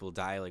people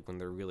die like when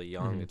they're really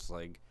young? Mhm. It's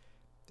like,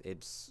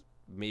 it's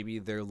maybe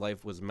their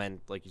life was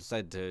meant, like you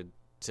said,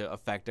 to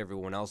affect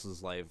everyone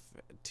else's life,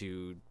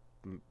 to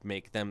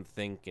make them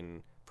think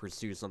and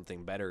pursue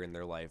something better in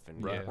their life,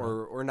 and Right.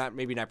 or not,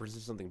 maybe not pursue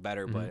something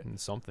better, but And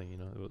something, you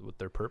know, with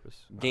their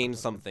purpose. gain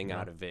something yeah.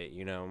 out of it.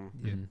 You know,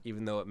 Yeah. Mhm.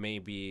 even though it may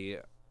be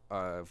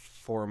a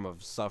form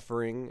of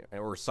suffering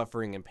or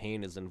suffering and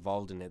pain is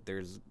involved in it,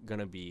 there's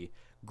gonna be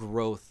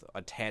growth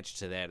attached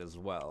to that as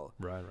well,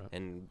 Right. Right.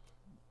 and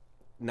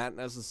not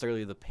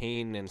necessarily the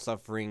pain and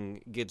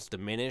suffering gets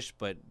diminished,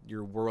 but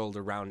your world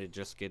around it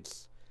just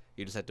gets,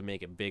 you just have to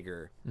make it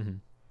bigger, Mm-hmm.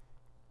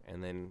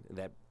 and then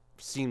that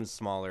seems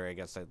smaller, I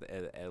guess,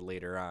 at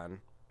later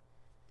on.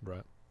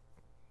 Right.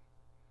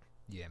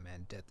 Yeah,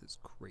 man, death is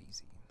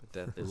crazy. But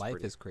death is Life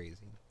pretty, is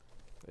crazy.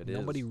 it is.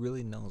 Nobody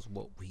really knows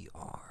what we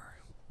are,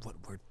 what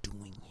we're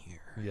doing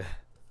here. Yeah.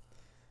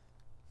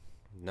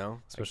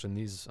 No, Especially in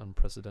these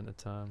unprecedented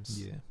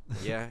times. Yeah.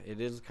 yeah, it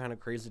is kind of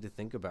crazy to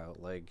think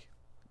about. Like,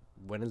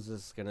 when is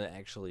this gonna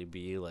actually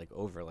be like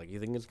over? Like, you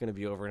think it's gonna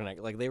be over? And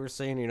like they were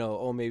saying, you know,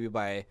 oh, maybe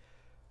by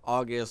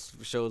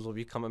August shows will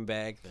be coming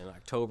back. Then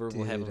October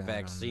we'll have Dude, a I don't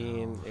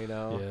vaccine. know. You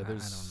know, Yeah, I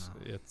there's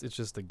don't know. it's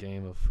just a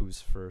game of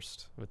who's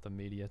first with the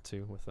media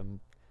too, with them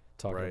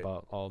talking Right.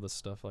 about all this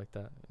stuff like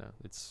that. You know,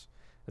 it's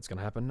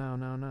gonna happen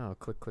now.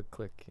 Click, click,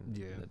 click. And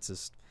Yeah. it's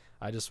just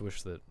I just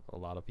wish that a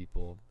lot of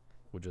people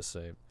would just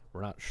say,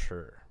 we're not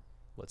sure.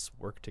 Let's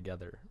work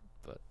together.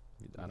 But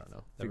I don't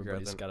know. Figure out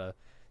Everybody's the- gotta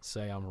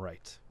say I'm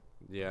right.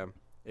 yeah,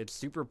 it's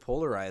super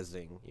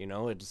polarizing. You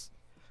know, it's.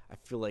 I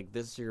feel like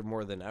this year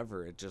more than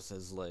ever, it just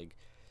has like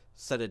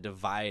set a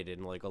divide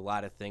in like a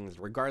lot of things,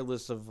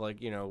 regardless of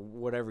like, you know,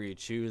 whatever you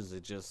choose.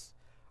 It just,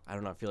 I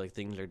don't know. I feel like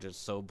things are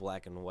just so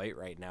black and white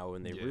right now,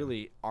 and they Yeah.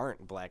 really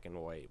aren't black and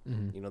white.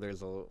 Mhm. You know,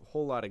 there's a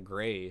whole lot of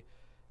gray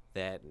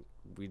that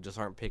we just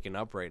aren't picking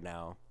up right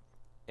now,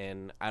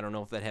 and I don't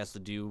know if that has to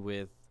do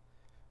with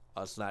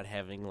us not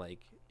having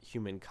like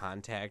human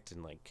contact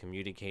and like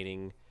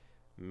communicating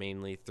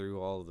mainly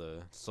through all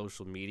the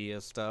social media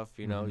stuff.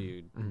 You know, Mhm.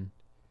 you Mhm.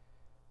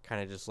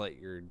 kind of just let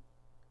your,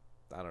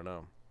 I don't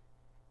know.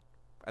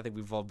 I think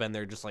we've all been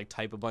there, just like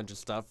type a bunch of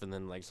stuff, and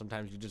then like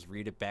sometimes you just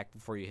read it back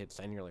before you hit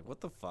send. You're like, what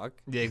the fuck?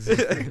 Yeah,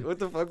 exactly. What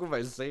the fuck am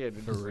I saying?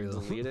 And For just like, real.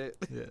 delete it.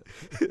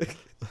 Yeah.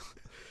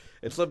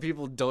 And some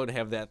people don't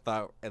have that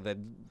thought and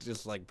then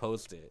just like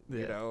post it. You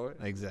Yeah. know,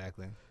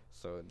 Exactly.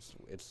 so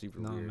it's super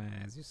No, weird.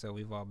 man, as you said,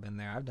 we've all been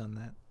there. I've done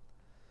that.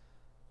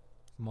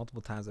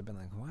 Multiple times I've been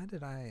like, why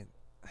did I?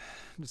 I'm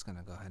just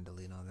gonna go ahead and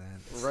delete all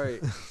that.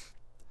 Right.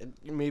 And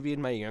maybe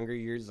in my younger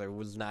years I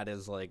was not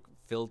as like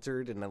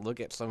filtered, and I look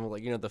at some of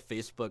like, you know, the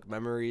Facebook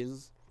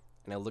memories,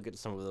 and I look at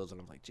some of those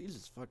and I'm like,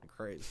 Jesus fucking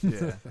Christ.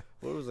 Yeah.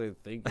 What was I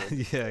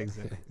thinking? Yeah,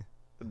 exactly.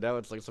 Now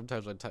it's like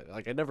sometimes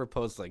like I never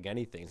post like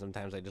anything.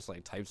 Sometimes I just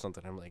like type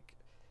something. I'm like,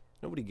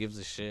 nobody gives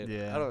a shit.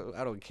 Yeah.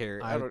 I don't care.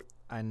 I don't.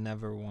 I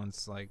never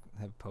once like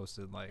have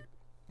posted like,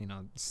 you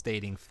know,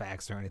 stating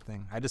facts or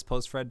anything. I just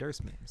post Fred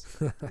Durst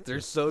memes. They're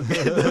so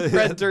good. The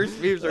Fred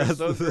Durst memes are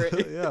so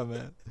great. Yeah,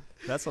 man.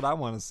 That's what I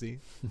want to see.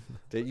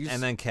 Did you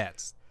And then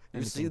cats.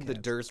 you see Anything the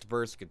cats. Durst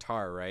Burst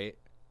guitar, right?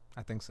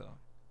 I think so.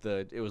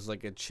 It was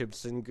like a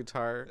Chipson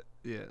guitar.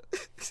 Yeah.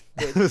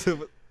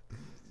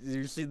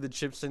 You see the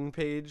Chipson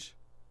page?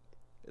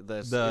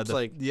 It's the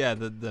like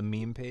the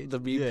meme page. the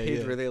meme Yeah, page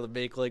yeah. where they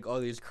make like all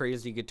these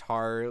crazy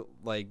guitar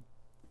like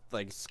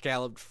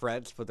scalloped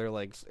frets, but they're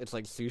like, it's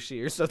like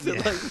sushi or something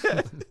Yeah. like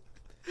that.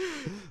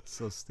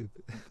 So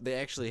stupid. They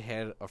actually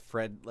had a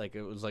Fred, like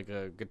it was like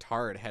a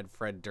guitar. It had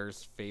Fred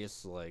Durst's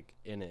face like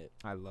in it.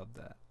 I love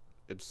that.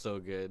 It's so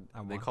good. I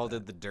They want called that.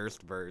 it the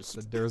Durst Burst.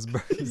 The Durst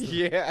burst.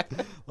 Yeah.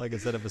 Like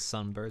instead of a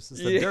sunburst,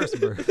 it's the Yeah,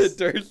 Durst burst. the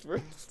Durst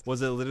Burst.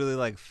 Was it literally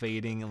like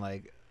fading and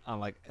like on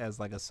like as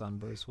like a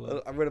sunburst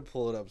would? I'm gonna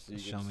pull it up so you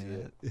Show can me see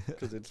it that.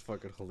 because it's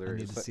fucking I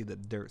hilarious. need to see the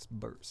Durst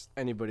burst.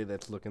 Anybody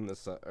that's looking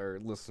this up or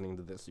listening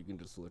to this, you can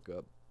just look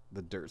up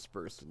the Durst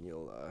Burst and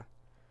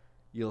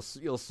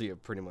you'll see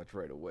it pretty much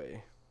right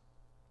away.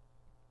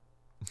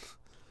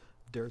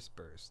 Durst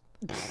burst.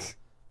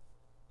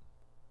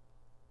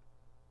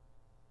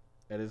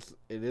 And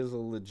it is a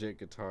legit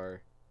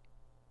guitar.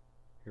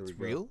 Here It's we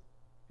go. real?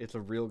 It's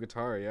a real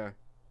guitar, yeah.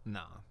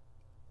 Nah.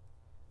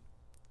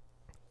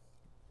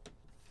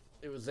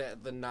 It was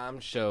at the Nam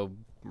show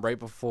right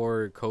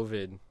before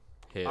COVID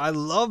hit. I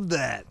love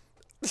that.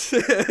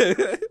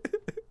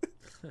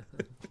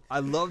 I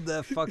love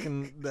that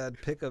fucking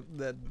that pickup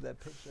that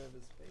picture of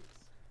his face.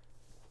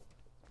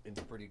 It's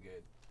pretty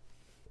good.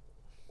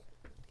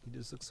 He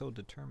just looks so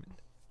determined.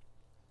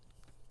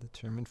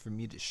 Determined for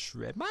me to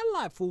shred my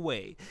life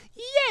away.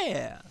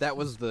 Yeah. That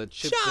was the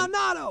Chipson. John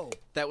Otto.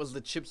 That was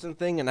the Chipson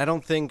thing, and I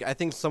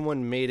think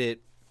someone made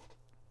it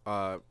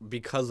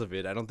because of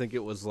it. I don't think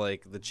it was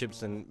like the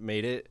Chipson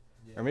made it,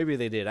 or maybe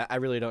they did. I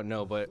really don't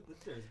know, but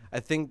I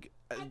think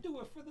I do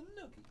it for the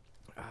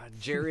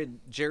nookie.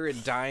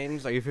 Jared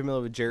Dines. Are you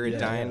familiar with Jared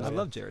Dines? I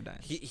love Jared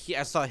Dines. He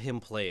I saw him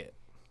play it.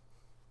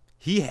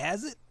 He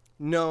has it?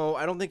 No,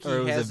 I don't think he Or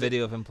it was has a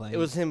video of him playing It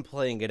was him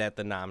playing it at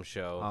the Nam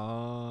show.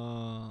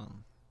 Oh.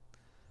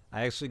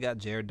 I actually got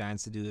Jared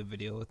Dines to do a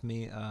video with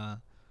me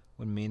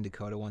when me and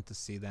Dakota went to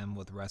see them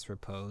with Rest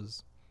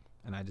Repose.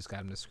 And I just got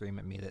him to scream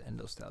at me that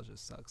Endostalgia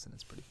sucks, and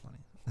it's pretty funny.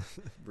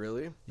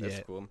 Really? That's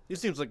Yeah. cool. He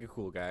seems like a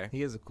cool guy.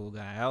 He is a cool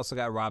guy. I also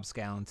got Rob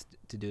Scallon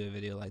to do a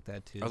video like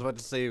that, too. I was about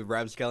to say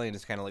Rob Scallion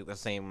is kind of like the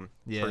same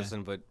Yeah.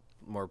 person, but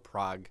more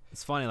prog.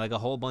 It's funny, like a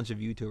whole bunch of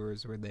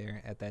YouTubers were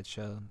there at that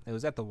show. It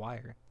was at The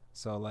Wire.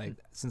 So, like,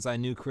 since I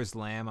knew Chris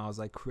Lamb, I was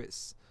like,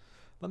 Chris,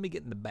 let me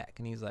get in the back.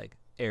 And he's like,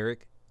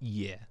 Eric,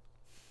 yeah.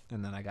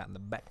 And then I got in the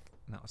back,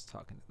 and I was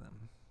talking to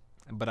them.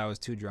 But I was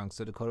too drunk,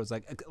 so Dakota was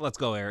like, let's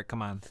go, Eric,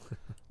 come on.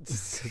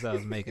 Because I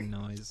was making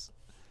noise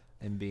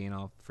and being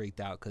all freaked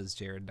out because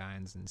Jared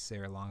Dines and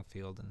Sarah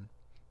Longfield and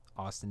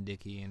Austin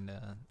Dickey and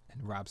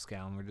Rob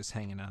Scallon were just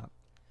hanging out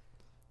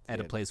at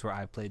a Yeah. place where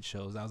I played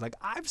shows. I was like,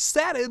 I've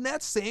sat in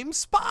that same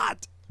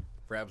spot.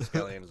 Rob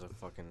Scallion is a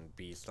fucking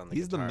beast on the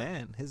He's guitar. the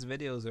man. His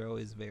videos are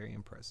always very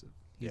impressive.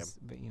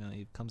 But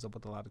he comes up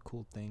with a lot of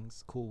cool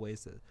things, cool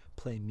ways to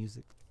play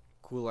music.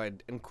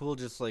 Cool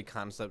just like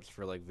concepts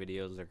for like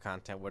videos or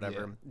content,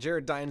 whatever. Yeah.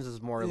 Jared Dines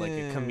is more like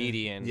a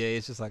comedian. Yeah,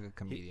 he's just like a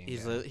comedian.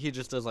 He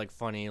just does like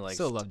funny like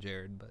still love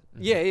Jared, but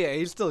yeah,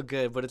 he's still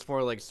good, but it's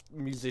more like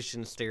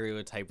musician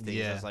stereotype things.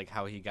 Yeah. That's like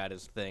how he got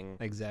his thing.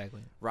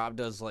 exactly. Rob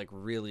does like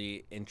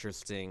really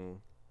interesting,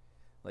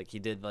 like he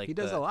did like He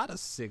does a lot of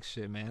sick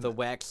shit, man. the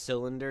wax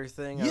cylinder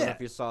thing. I don't know Yeah.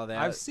 if you saw that.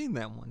 I've seen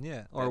that one,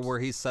 yeah. Or That's- where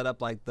he set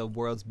up like the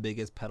world's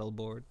biggest pedal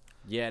board.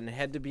 Yeah, and it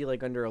had to be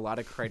like under a lot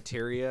of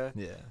criteria.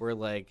 Yeah. Where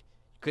like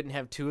you couldn't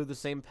have two of the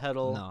same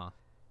pedal. No.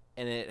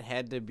 And it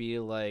had to be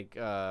like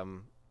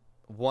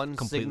one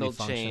Completely signal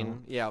functional.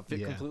 chain. Yeah,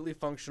 Yeah. completely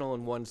functional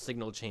in one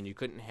signal chain. You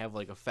couldn't have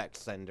like effect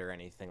send or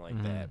anything like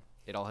Mhm. that.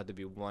 It all had to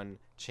be one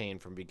chain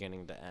from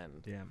beginning to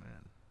end. Yeah,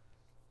 man.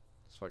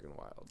 It's fucking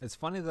wild. It's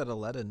funny that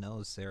Aletta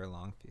knows Sarah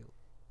Longfield.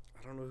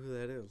 I don't know who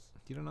that is.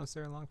 You don't know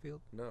Sarah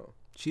Longfield? No.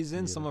 She's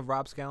in Me some either. of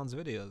Rob Scallon's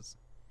videos.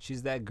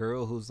 She's that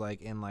girl who's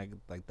like in like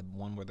the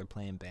one where they're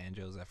playing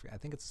banjos. I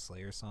think it's a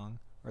Slayer song,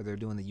 or they're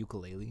doing the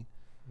ukulele.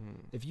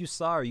 If you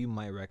saw her, you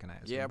might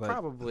recognize her. Yeah, but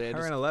probably.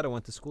 Her and Aletta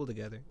went to school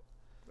together,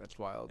 That's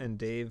wild. and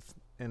Dave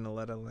and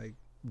Aletta like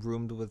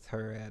roomed with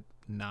her at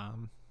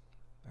Nam,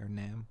 or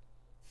Nam.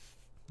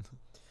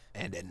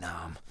 And at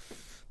Nam,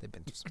 they've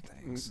been through some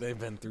things. They've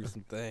been through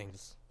some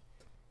things.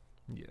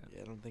 Yeah,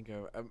 Yeah, I don't think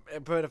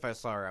but if I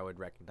saw her, I would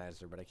recognize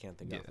her, but I can't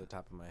think off Yeah. the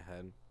top of my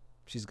head.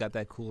 she's got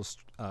that cool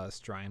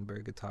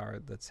Steinberg guitar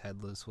that's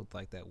headless with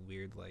like that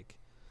weird like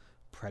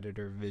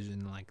Predator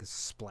vision like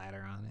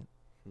splatter on it.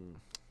 Hmm.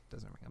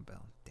 Doesn't ring a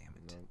bell. Damn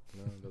it.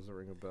 No, it doesn't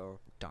ring a bell.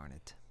 Darn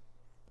it.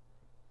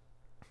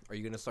 Are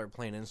you gonna start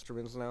playing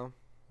instruments now?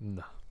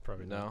 No,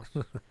 probably No.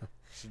 not.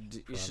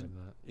 You Probably should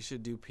not. you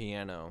should do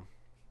piano.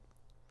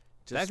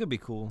 That could be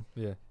cool.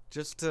 Yeah.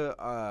 Just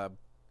to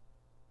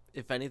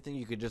if anything,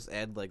 you could just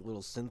add like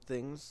little synth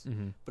things,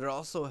 Mm-hmm. but it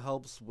also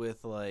helps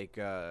with like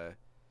I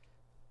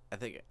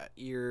think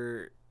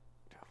ear.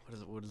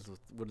 What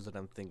is it?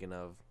 I'm thinking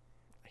of.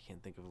 I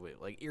can't think of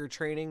it. Like ear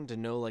training to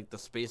know like the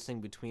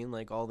spacing between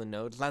like all the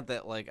notes. Not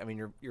that like I mean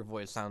your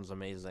voice sounds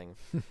amazing,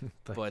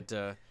 but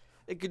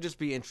it could just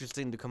be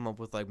interesting to come up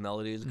with like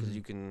melodies because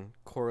you can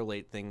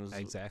correlate things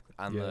Exactly.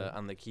 on Yeah.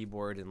 the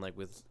keyboard and like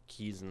with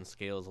keys and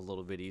scales a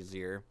little bit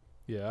easier.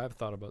 Yeah, I've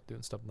thought about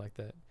doing stuff like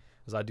that.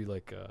 Because I do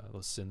like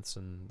those synths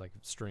and like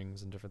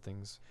strings and different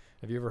things.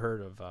 Have you ever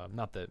heard of,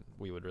 not that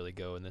we would really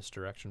go in this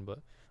direction, but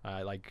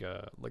I like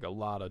a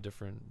lot of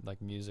different like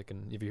music.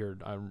 And have you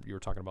heard, you were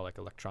talking about like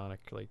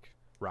electronic, like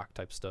rock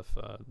type stuff,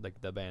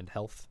 like the band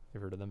Health.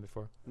 You've heard of them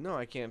before? No,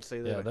 I can't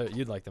say Yeah, that.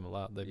 you'd like them a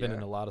lot. They've been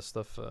in Yeah. a lot of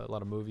stuff, a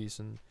lot of movies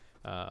and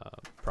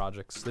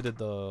projects. They did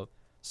the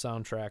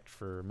soundtrack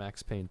for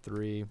Max Payne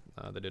 3.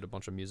 They did a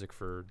bunch of music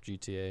for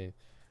GTA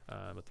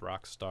with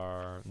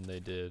Rockstar. And they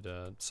did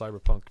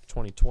Cyberpunk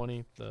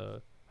 2020.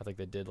 I think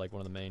they did like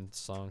one of the main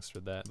songs for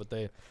that. But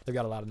they've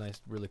got a lot of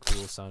nice, really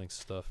cool sounding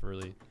stuff.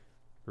 Really,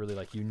 really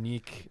like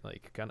unique,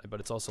 like kind of. But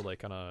it's also like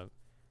kind of,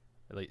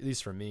 like at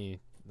least for me,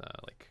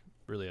 like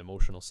really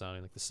emotional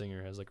sounding. Like the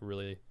singer has like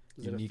really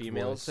Is it a unique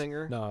female voice.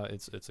 singer? No,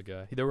 it's a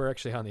guy. They were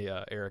actually on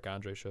the Eric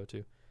Andre show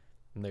too,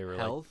 and they were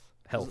like Health.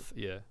 Health.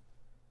 Yeah,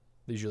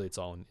 usually it's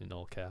all in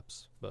all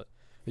caps, but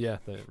yeah,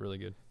 they're really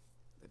good.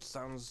 It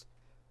sounds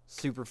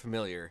super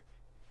familiar.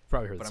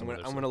 Probably heard but some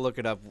I'm gonna look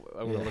it up.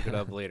 I'm gonna look it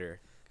up later.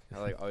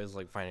 I always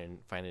like finding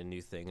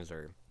new things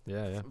or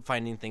Yeah.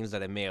 finding things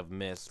that I may have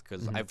missed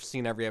because I've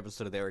seen every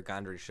episode of the Eric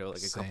Andre show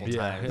like a couple Same.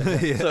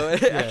 times. Yeah. So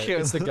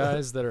It's the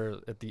guys that are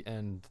at the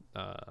end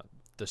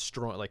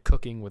destroying, like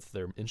cooking with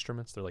their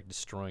instruments. They're like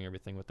destroying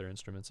everything with their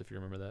instruments. If you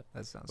remember that.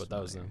 That sounds. But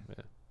that was familiar. them.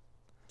 Yeah.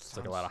 It's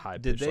like a lot of high.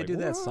 Did pitch, they like, do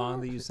that song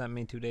 "Whoa." that you sent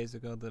me 2 days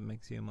ago that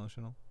makes you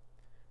emotional?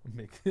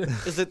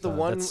 Is it the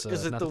one? That's,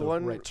 Is it not the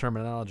one? right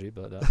terminology?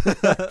 But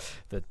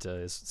that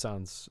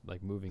sounds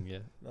like moving. Yeah.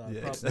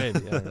 Yeah.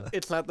 Maybe. I don't know.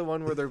 It's not the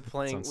one where they're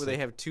playing, Sounds where they sick.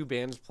 have 2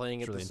 bands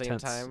playing It's at really the same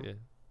intense, time.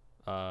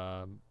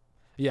 Yeah.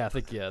 Yeah, I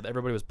think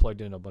everybody was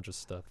plugged in a bunch of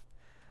stuff.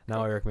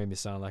 Now Eric made me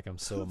sound like I'm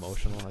so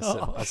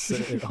emotional. I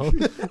sit at home.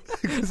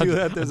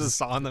 There's a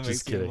song that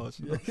just makes you kidding.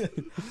 emotional.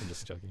 I'm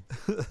just joking.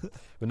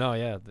 But no,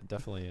 yeah,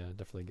 definitely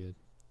good.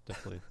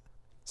 Definitely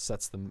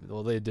sets them.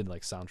 Well, they did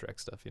like soundtrack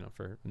stuff,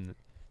 and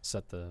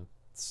set the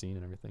scene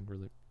and everything.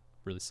 Really,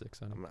 really sick.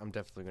 I'm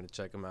definitely gonna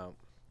check them out.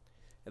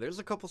 Yeah, there's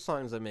a couple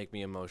songs that make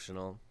me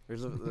emotional.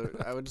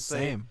 I would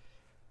say. Same.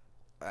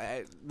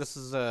 I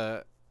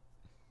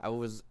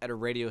was at a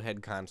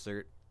Radiohead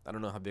concert. I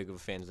don't know how big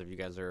of fans of you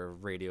guys are of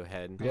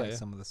Radiohead. I Yeah, like yeah.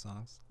 some of the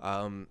songs.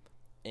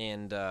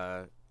 And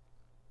there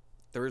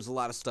was a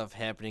lot of stuff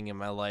happening in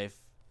my life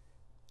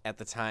at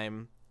the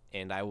time,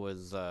 and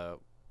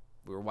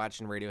we were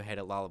watching Radiohead at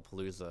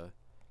Lollapalooza,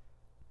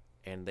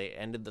 and they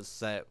ended the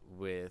set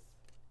with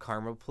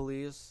Karma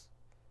Police,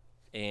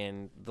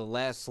 and the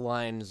last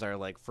lines are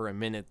like, for a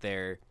minute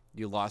there,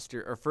 you lost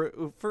your, or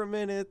for a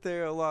minute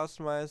there, I lost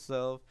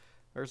myself,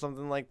 or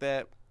something like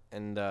that,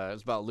 and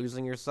it's about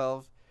losing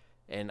yourself.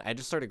 And I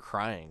just started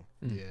crying,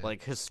 Yeah.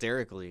 like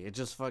hysterically. It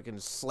just fucking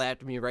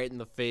slapped me right in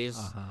the face.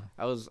 Uh-huh.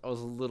 I was a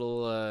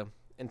little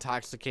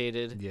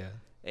intoxicated, Yeah.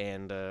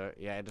 and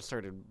I just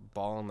started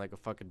bawling like a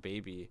fucking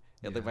baby.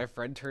 And like Yeah. my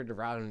friend turned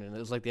around, and it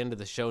was like the end of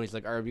the show, and he's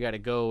like, "All right, we gotta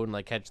go and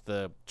like catch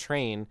the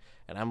train."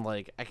 And I'm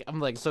like,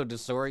 I'm like so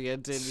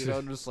disoriented,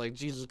 just like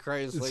Jesus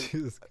Christ, like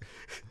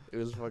it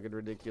was fucking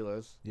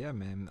ridiculous. Yeah,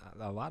 man.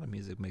 A lot of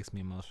music makes me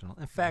emotional.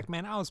 In fact,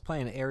 man, I was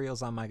playing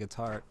Aerials on my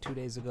guitar 2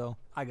 days ago.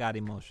 I got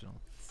emotional.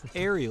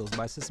 Aerials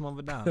by System of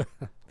a Down.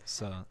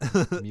 So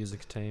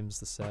Music tames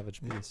the savage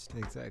beast.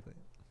 exactly.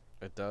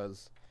 It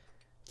does.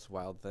 It's a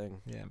wild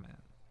thing. Yeah, man.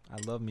 I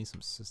love me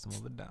some System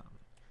of a Down.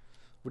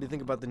 What do you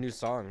think about the new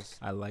songs?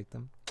 I like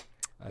them.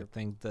 I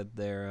think that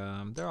they're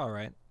all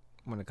right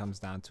when it comes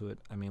down to it.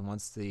 I mean,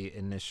 once the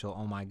initial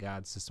 "oh my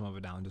god" System of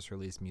a Down just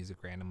released music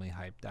randomly,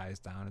 hype dies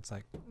down. It's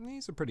like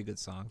these are pretty good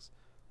songs,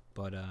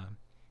 but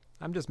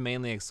I'm just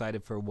mainly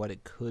excited for what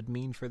it could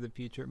mean for the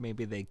future.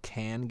 Maybe they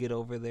can get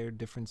over their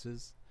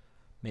differences.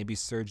 Maybe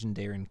Serge and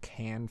Darren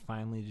can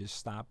finally just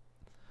stop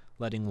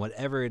letting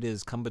whatever it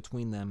is come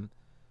between them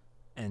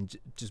and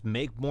just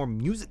make more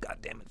music,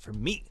 goddammit, for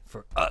me,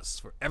 for us,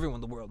 for everyone.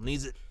 The world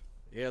needs it.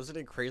 Yeah, isn't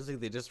it crazy?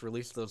 They just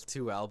released those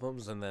 2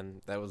 albums, and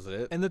then that was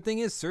it. And the thing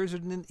is, Serge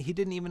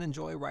didn't even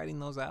enjoy writing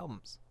those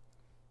albums.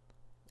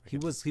 He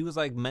was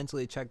like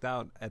mentally checked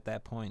out at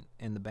that point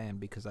in the band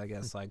because I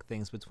guess like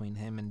things between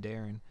him and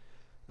Darren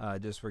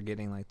just were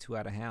getting like too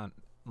out of hand.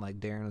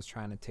 Like Darren was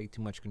trying to take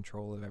too much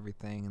control of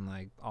everything and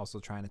like also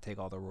trying to take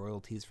all the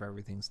royalties for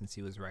everything since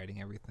he was writing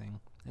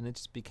everything. And it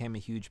just became a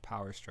huge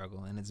power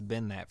struggle, and it's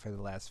been that for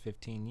the last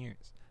 15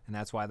 years. And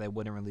that's why they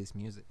wouldn't release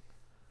music.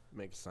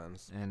 Makes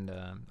sense. And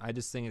I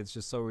just think it's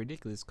just so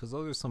ridiculous because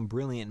those are some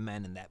brilliant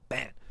men in that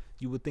band.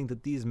 You would think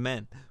that these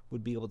men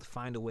would be able to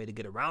find a way to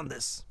get around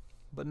this,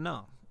 but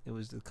no.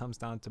 It comes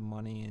down to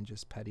money and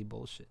just petty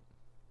bullshit.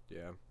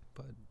 Yeah.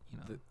 But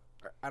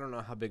I don't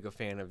know how big a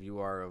fan of you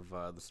are of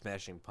the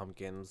Smashing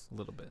Pumpkins. a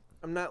little bit.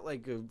 I'm not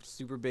like a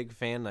super big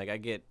fan. Like I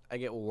get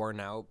worn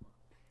out,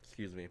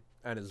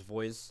 on his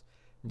voice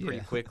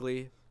pretty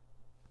quickly.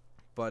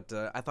 But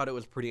I thought it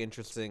was pretty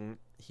interesting.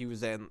 He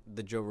was at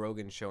the Joe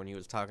Rogan show, and he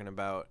was talking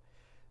about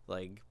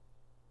like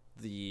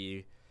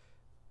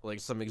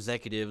some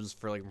executives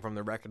from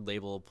the record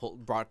label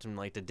brought him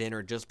like to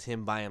dinner, just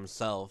him by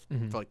himself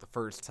for like the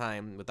first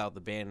time without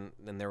the band,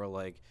 and they were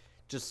like,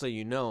 just so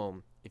you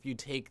know, if you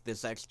take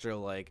this extra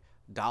like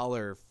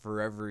 $1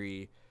 for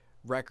every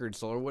record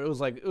sold, it was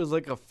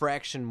like a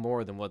fraction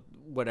more than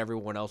what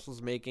everyone else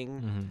was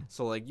making.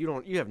 So like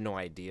you have no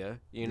idea,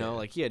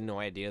 like he had no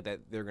idea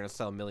that they're gonna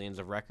sell millions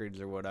of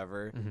records or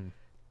whatever.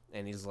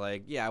 And he's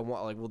like, yeah, I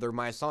want like, well, they're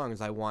my songs,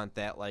 I want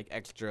that like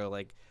extra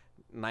like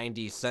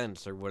 90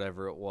 cents or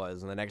whatever it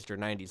was, and that extra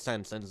 90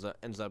 cents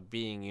ends up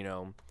being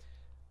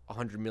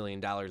 $100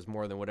 million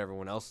more than what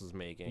everyone else is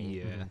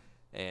making.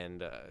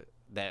 And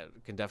that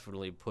can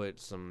definitely put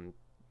some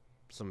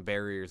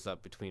barriers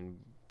up between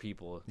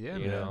people. Yeah,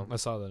 you man. know? I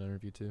saw that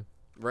interview too.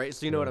 Right,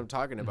 so you know what I'm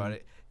talking about.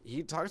 It.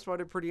 He talks about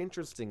it pretty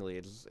interestingly.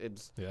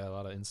 It's Yeah, a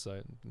lot of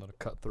insight, a lot of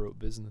cutthroat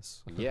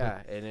business.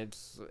 yeah, and it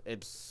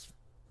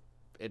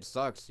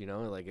sucks,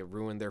 like it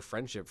ruined their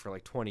friendship for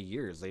like 20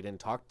 years. They didn't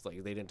talk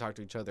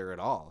to each other at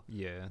all.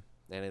 Yeah.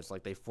 And it's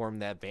like they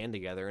formed that band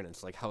together, and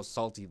it's like how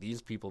salty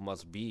these people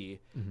must be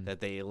that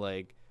they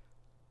like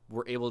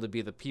were able to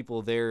be the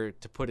people there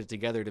to put it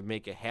together to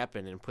make it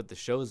happen and put the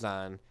shows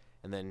on,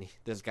 and then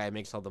this guy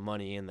makes all the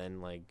money, and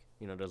then like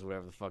does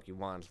whatever the fuck he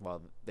wants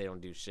while they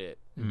don't do shit.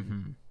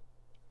 Mm-hmm.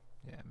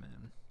 Yeah,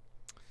 man.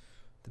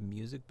 The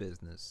music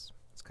business.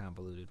 It's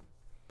convoluted.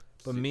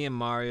 But me and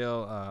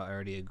Mario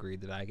already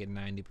agreed that I get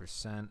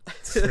 90%.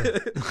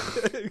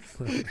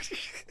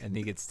 And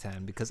he gets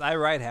 10 because I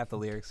write half the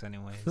lyrics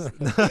anyways.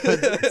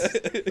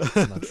 That's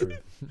not true.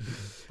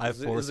 I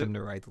force him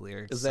to write the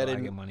lyrics, is that so I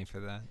in- get money for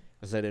that.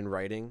 Is that in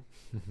writing?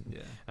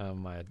 Yeah.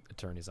 My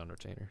attorney's on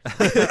retainer.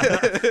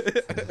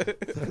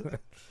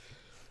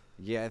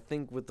 Yeah, I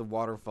think with the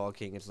Waterfall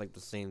King, it's like the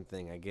same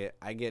thing. I get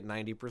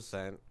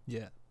 90%.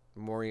 Yeah.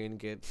 Maureen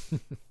gets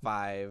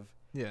 5.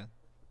 Yeah.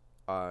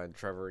 And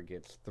Trevor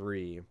gets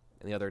 3,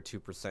 and the other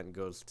 2%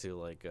 goes to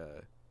like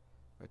a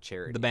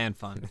charity. The band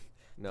fund.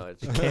 No,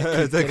 it's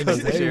That goes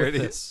to away with charity.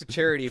 this.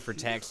 charity for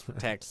tax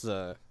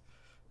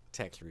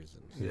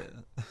reasons. Yeah.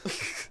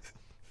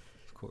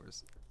 Of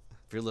course.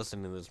 If you're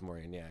listening to this,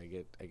 Maureen, yeah,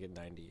 I get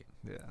 90.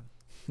 Yeah.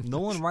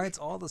 Nolan writes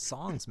all the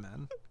songs,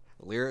 man.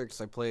 Lyrics,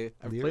 I've played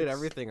Lyrics.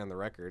 everything on the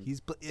record.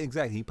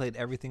 Exactly. He played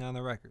everything on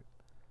the record.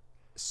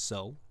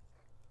 So,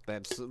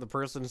 That's the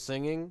person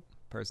singing.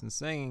 person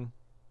singing,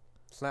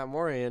 It's not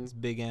Maureen. it's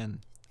Big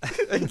N.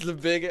 It's the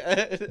big.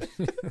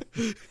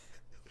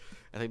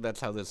 I think that's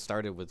how this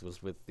started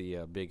was with the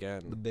big The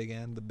N. Big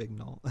N, the Big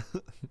Noel.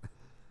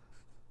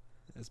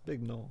 It's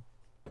Big Noel.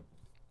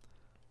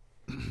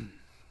 Yeah.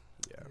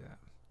 Yeah.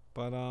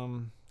 But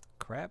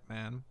crap,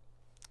 man.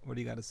 What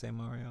do you got to say,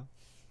 Mario?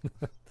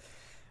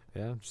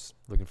 Yeah, I'm just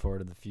looking forward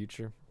to the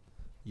future.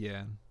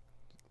 Yeah.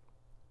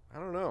 I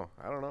don't know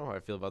how I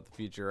feel about the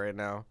future right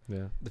now.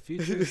 Yeah. The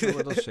future is a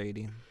little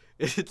shady.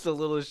 It's a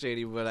little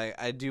shady, but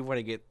I do want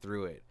to get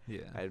through it.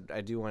 Yeah. I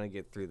do want to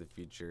get through the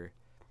future,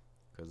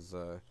 because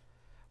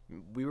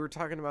we were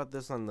talking about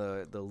this on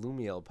the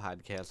Lumiel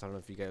podcast. I don't know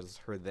if you guys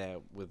heard that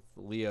with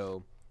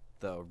Leo,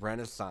 the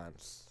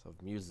renaissance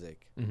of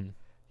music. Mm-hmm.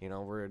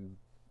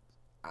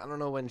 I don't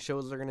know when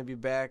shows are going to be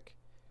back.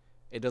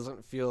 It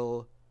doesn't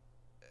feel.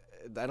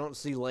 I don't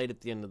see light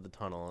at the end of the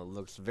tunnel. It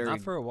looks very.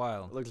 Not for a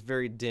while. It looks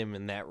very dim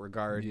in that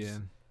regard. Yeah.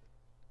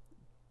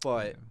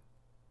 But Yeah.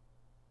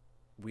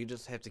 we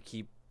just have to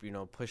keep,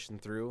 pushing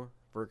through,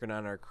 working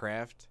on our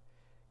craft,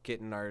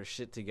 getting our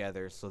shit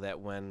together, so that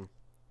when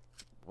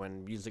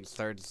music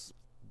starts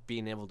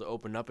being able to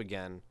open up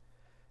again,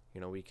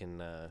 we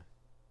can.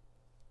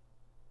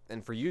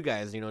 And for you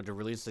guys, to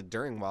release it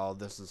during while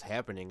this is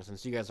happening,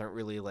 since you guys aren't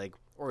really like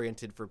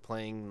oriented for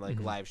playing like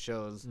Mhm. live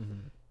shows,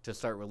 Mm-hmm. to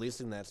start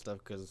releasing that stuff,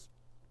 because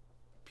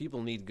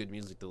people need good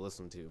music to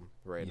listen to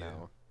right Yeah.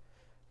 now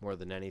more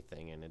than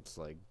anything. And it's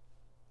like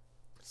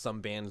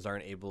some bands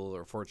aren't able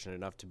or fortunate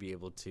enough to be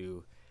able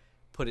to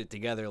put it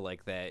together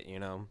like that.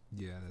 Yeah,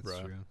 that's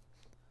Right. true.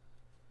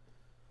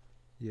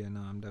 Yeah,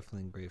 no, I'm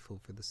definitely grateful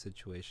for the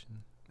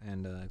situation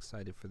and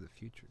excited for the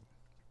future,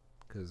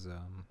 because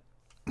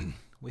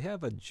we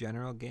have a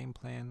general game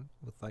plan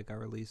with like our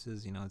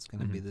releases. It's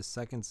going to be Mhm. the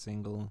second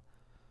single,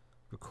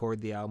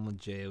 record the album with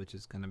Jay, which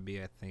is going to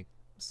be, I think,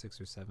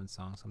 6 or 7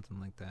 songs, something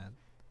like that.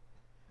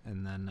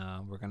 And then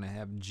we're going to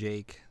have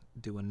Jake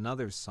do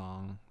another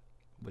song,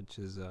 which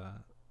is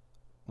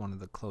one of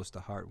the close to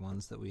heart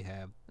ones that we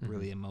have,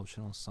 really Mhm.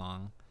 emotional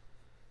song.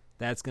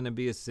 That's going to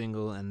be a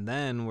single, and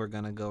then we're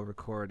going to go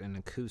record an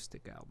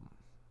acoustic album,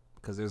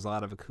 because there's a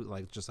lot of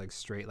just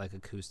straight like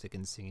acoustic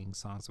and singing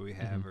songs that we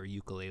have, Mhm. or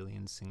ukulele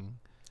and singing.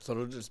 So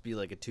it'll just be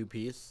like a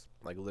 2-piece,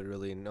 like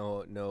literally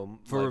no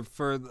For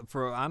like,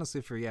 for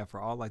honestly for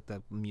all like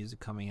the music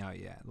coming out,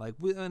 like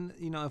we, and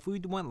if we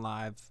went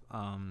live,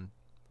 I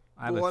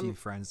have Well, a few I'm-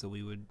 friends that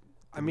we would.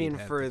 I that mean, we'd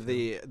have for to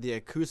film. the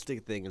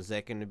acoustic thing, is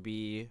that going to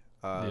be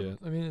Yeah,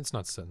 I mean, it's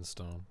not set in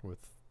stone with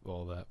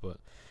all that, but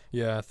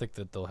yeah, I think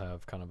that they'll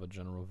have kind of a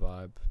general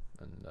vibe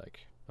and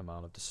like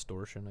amount of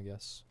distortion, I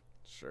guess,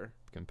 sure,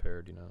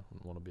 compared,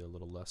 want to be a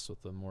little less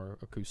with the more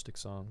acoustic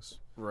songs.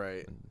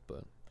 right?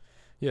 But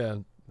yeah,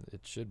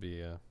 it should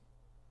be.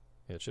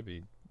 It should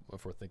be,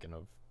 if we're thinking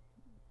of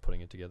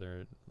putting it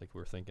together, like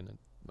we're thinking it.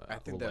 I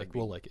think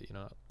we'll like it,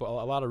 But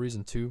a lot of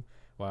reason too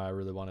why I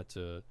really wanted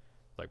to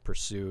like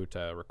pursue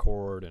to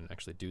record and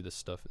actually do this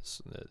stuff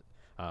is that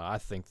I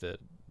think that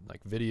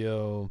like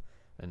video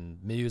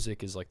and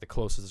music is like the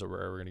closest that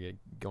we're ever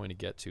going to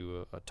get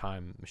to a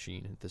time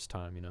machine at this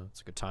time.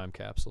 It's like a time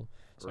capsule.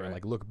 So I Right.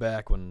 like look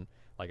back when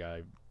like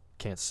I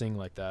can't sing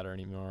like that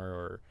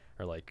anymore,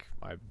 or like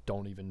I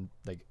don't even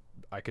like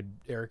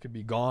Eric could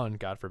be gone,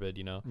 God forbid,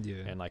 Yeah.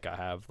 and like I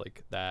have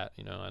like that,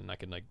 and I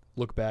can like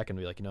look back and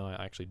be like,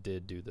 I actually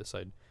did do this.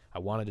 I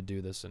wanted to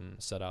do this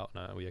and set out,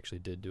 and we actually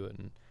did do it,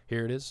 and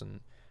here it is.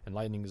 And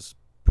Lightning is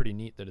pretty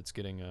neat that it's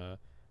getting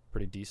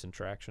pretty decent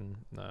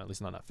traction, at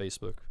least not on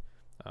Facebook.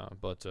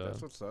 But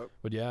That's what's up.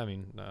 but yeah, I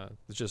mean,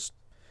 it's just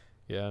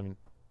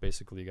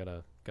basically you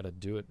gotta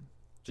do it,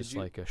 just you-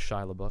 like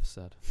Shia LaBeouf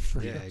said.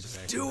 Yeah,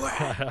 exactly. Do it.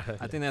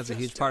 I think that's a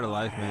huge part of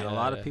life, man. A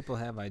lot of Yeah. people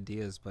have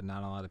ideas, but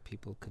not a lot of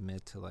people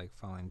commit to like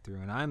following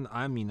through. And I'm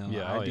I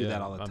Yeah, do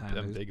that all the time. I'm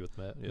There's- big with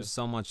that. Yeah. There's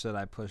so much that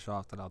I push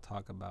off that I'll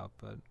talk about,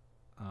 but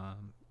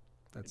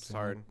that's It's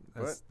hard,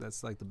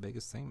 That's like the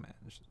biggest thing, man.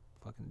 Just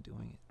fucking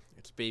doing it.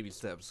 it's baby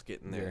steps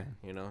getting there.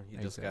 Yeah, You know, you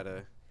just exactly.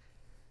 gotta.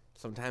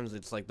 Sometimes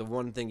it's like the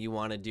one thing you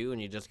want to do,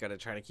 and you just gotta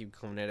try to keep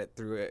coming at it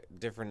through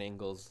different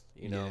angles.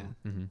 You know,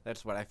 Yeah. Mm-hmm.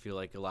 that's what I feel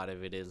like a lot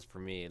of it is for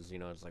me. Is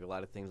it's like a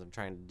lot of things I'm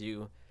trying to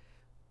do,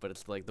 but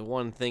it's like the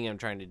one thing I'm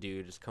trying to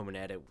do, just coming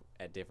at it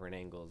at different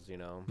angles. You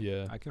know.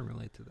 Yeah. I can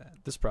relate to that.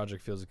 This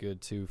project feels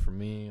good too for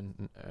me,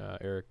 and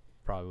Eric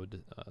probably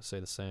would say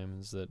the same.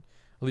 Is that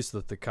at least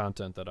the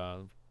content that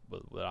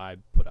I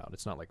put out?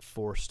 It's not like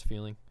forced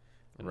feeling,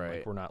 and Right.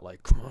 like, we're not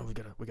like, come on,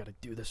 we gotta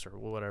do this or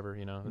whatever.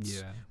 You know, it's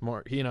Yeah.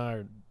 more. He and I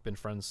have been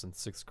friends since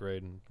 6th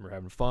grade, and we're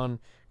having fun,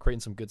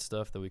 creating some good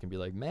stuff that we can be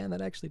like, man,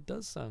 that actually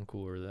does sound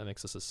cool, or that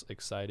makes us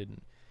excited,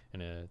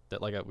 and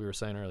that like we were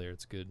saying earlier,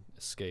 it's a good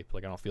escape.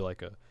 Like I don't feel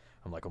like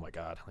I'm like, oh my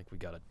god, like we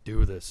gotta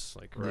do this,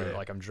 like or Right.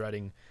 like I'm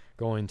dreading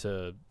going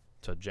to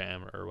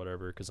jam or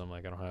whatever because I'm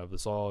like I don't have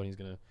this all, and he's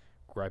gonna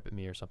gripe at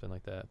me or something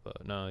like that.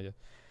 But no, yeah,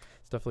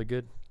 it's definitely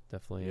good.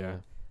 Definitely, Yeah.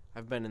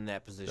 I've been in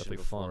that position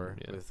Definitely fun, before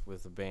yeah.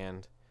 with a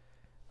band.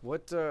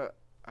 What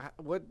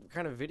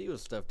kind of video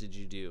stuff did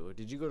you do?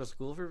 Did you go to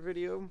school for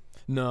video?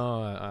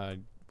 No, I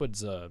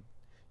was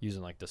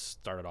using like this.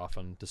 Started off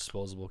on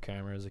disposable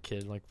camera as a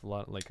kid, like a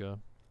lot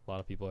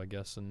of people, I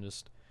guess, and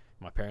just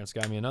my parents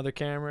got me another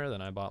camera.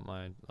 Then I bought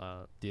my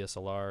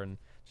DSLR and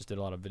just did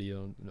a lot of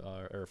video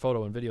or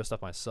photo and video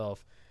stuff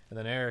myself. And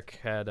then Eric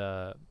had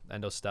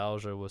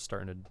Endostalgia was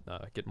starting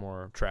to get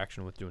more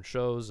traction with doing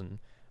shows and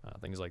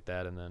things like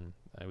that. And then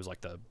it was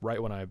like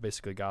right when I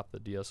basically got the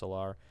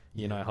DSLR,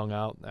 he and I hung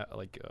out.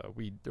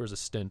 There was a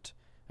stint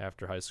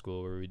after high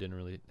school where we didn't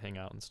really hang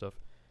out and stuff.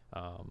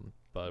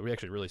 But we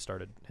actually really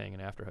started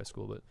hanging after high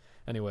school. But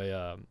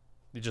anyway,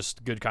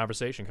 just good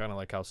conversation, kind of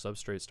like how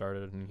Substrate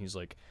started. And he's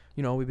like,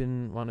 we've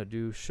been wanting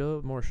to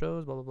do more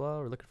shows, blah, blah, blah.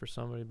 We're looking for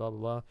somebody, blah, blah,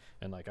 blah.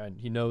 And like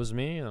he knows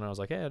me. And then I was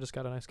like, hey, I just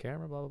got a nice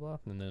camera, blah, blah, blah.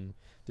 And then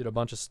did a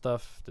bunch of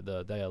stuff. Did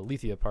the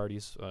Lethia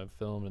parties. I've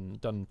filmed and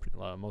done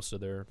most of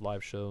their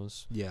live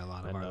shows. Yeah, a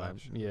lot of And, our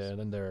live shows. yeah, and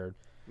then their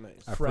Nice.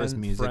 Our first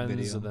music friends,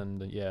 video. and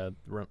then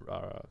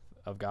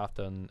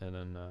Avgata and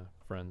then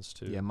friends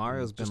too. Yeah,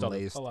 Mario's And just been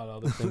laced. a lot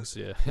of other things.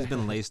 Yeah, He's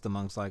been laced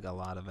amongst like a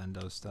lot of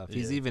endo stuff.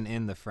 He's Yeah. even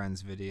in the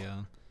Friends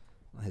video,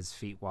 his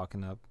feet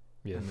walking up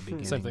yeah. in the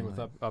beginning. Same thing with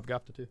like-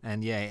 Avgata too.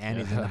 and and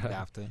he's in the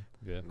BAFTA.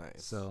 Yeah,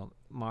 Nice. So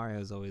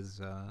Mario's always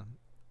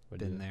But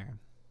been yeah. there.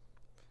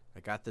 I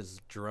got this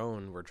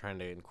drone we're trying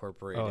to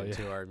incorporate Oh, yeah.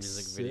 into our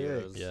music Sick.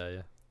 videos. Yeah,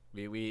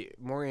 yeah.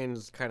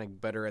 Maureen's kind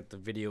of better at the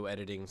video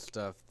editing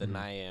stuff than Mhm.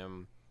 I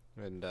am,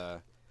 and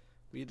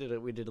we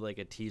did like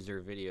a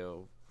teaser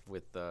video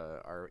with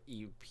our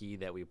EP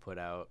that we put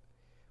out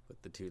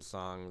with the 2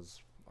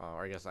 songs,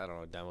 or I guess I don't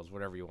know, demos,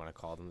 whatever you want to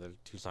call them. The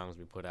 2 songs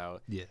we put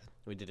out. Yeah.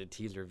 We did a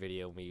teaser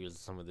video. And we used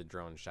some of the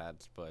drone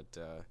shots, but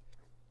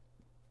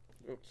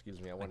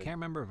excuse me, I wanted. can't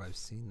remember if I've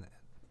seen that.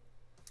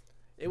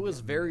 It was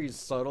very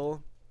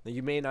subtle.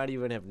 You may not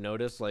even have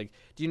noticed. Like,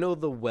 do you know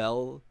the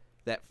well,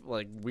 that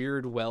like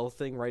weird well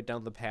thing right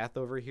down the path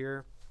over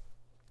here?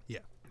 Yeah.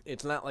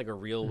 It's not like a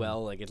real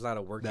well. Like, it's not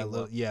a working That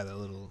well. little, yeah, that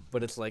little.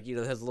 But it's like, it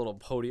has a little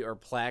podium or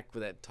plaque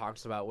that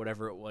talks about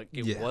whatever it was.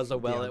 It yeah, was a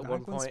well the at one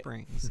Algonquin point.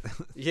 Springs.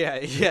 Yeah,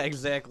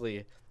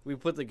 exactly. We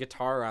put the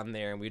guitar on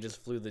there and we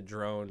just flew the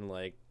drone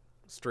like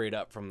straight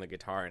up from the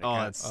guitar, and Oh,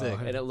 that's sick.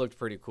 and it looked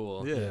pretty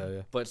cool. Yeah.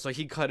 yeah. But so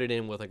he cut it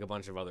in with like a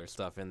bunch of other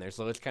stuff in there,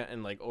 so it's kind of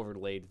and like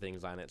overlaid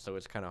things on it, so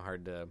it's kind of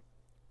hard to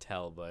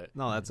tell. But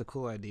No, that's a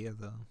cool idea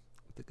though.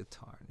 The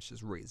guitar, and it's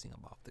just raising him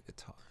off the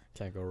guitar.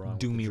 Can't go wrong.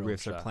 Doomy with the drone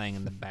riffs are shot. playing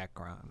in the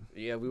background.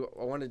 yeah, I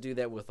want to do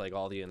that with like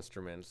all the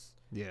instruments.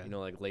 Yeah. You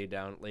know, like lay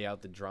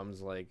out the drums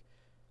like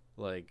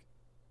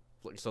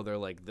so they're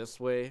like this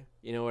way.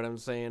 You know what I'm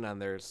saying, on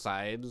their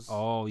sides.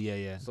 Oh yeah,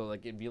 yeah. So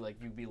like it'd be like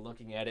you'd be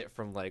looking at it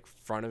from like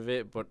front of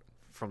it, but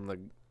from the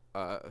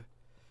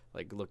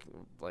like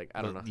looking like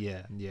I don't know.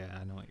 Yeah, yeah.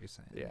 I know what you're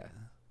saying. Yeah.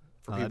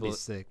 For Oh, that'd be people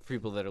sick. for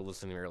people that are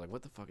listening are like,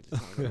 what the fuck is he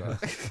talking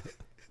about?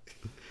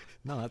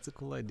 No, that's a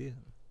cool idea.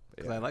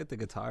 Because I Yeah. like the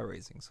guitar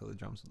raising, so the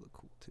drums would look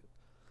cool too.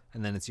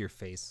 And then it's your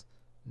face,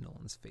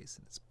 Nolan's face,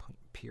 and it's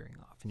peering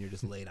off, and you're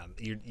just laid on.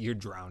 You're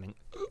drowning.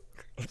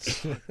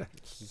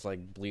 Just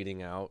like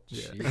bleeding out.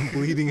 I'm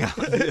bleeding out.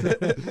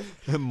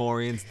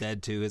 Maureen's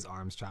dead too. His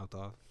arms chopped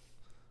off.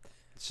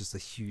 It's just a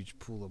huge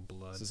pool of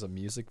blood. Is this a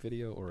music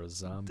video or a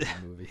zombie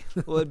movie?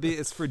 Well,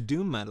 it's for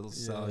doom metal,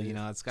 so Yeah, you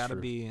know it's got to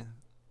true. be,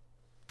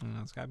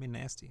 it's got to be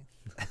nasty.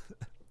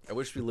 I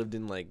wish we lived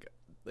in like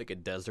a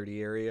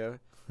deserty area.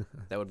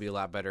 That would be a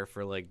lot better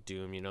for like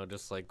doom, you know,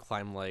 just like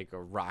climb like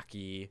a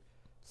rocky,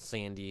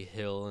 sandy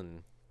hill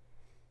and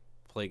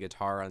play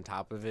guitar on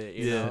top of it,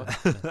 you know?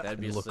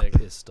 That'd be Look sick.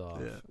 pissed off.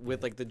 Yeah.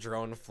 With like the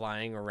drone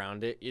flying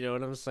around it, you know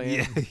what I'm saying?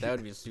 Yeah. That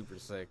would be super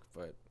sick,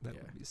 but That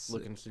yeah, would be sick.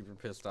 looking super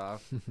pissed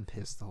off.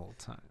 Pissed the whole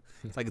time.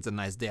 It's like it's a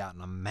nice day out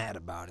and I'm mad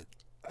about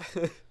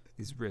it.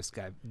 These riffs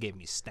guy gave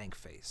me stank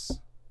face.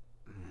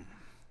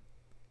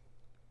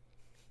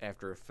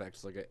 After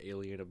Effects, like an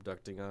alien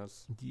abducting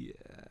us.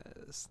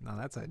 Yes. Now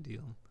that's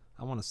ideal.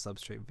 I want a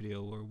Substrate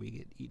video where we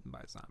get eaten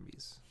by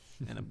zombies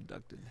and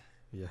abducted.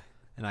 Yeah.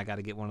 and I got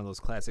to get one of those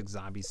classic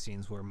zombie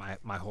scenes where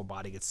my whole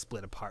body gets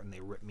split apart and they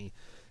rip me,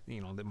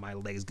 that my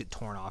legs get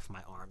torn off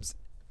my arms,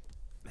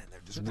 and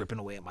they're just ripping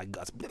away at my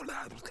guts.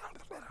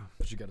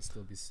 But you gotta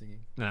still be singing.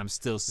 And I'm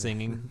still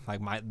singing like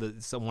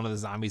so one of the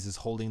zombies is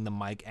holding the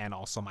mic and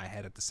also my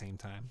head at the same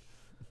time.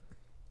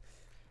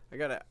 I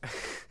gotta.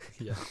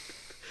 Yeah.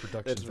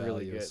 Production That's value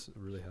really is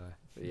really high.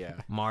 Yeah.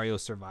 Mario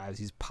survives.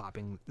 He's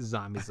popping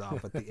zombies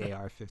off with the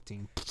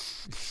AR-15.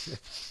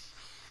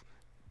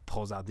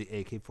 Pulls out the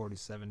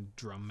AK-47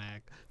 drum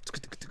mag.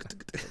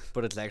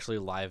 But it's actually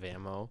live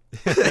ammo.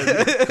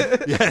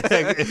 Yeah.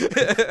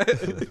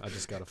 I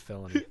just got a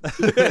felony.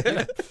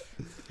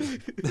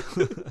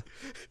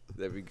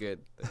 That'd be good.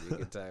 That'd be a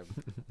good time.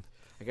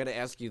 I gotta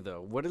ask you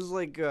though, what is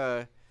like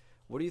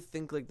what do you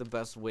think like the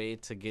best way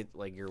to get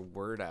like your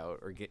word out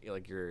or get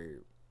like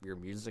your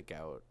music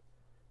out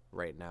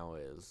right now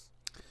is?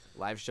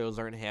 Live shows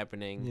aren't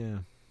happening.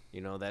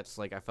 Yeah. That's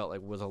like I felt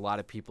like was a lot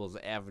of people's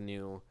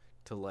avenue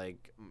to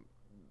like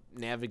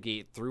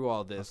navigate through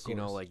all this.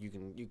 Like you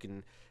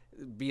can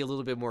be a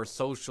little bit more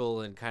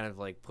social and kind of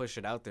like push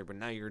it out there, but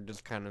now you're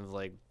just kind of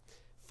like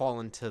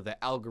fall into the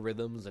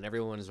algorithms and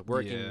everyone is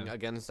working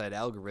against that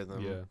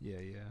algorithm.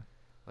 Yeah.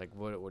 Like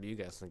what do you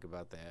guys think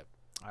about that?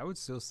 I would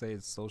still say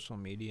it's social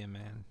media,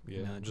 man.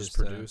 Yeah, just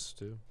produce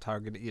too.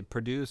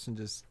 Produce and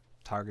just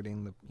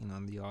targeting the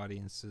the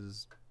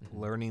audiences,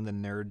 learning the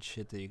nerd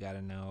shit that you got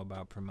to know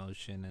about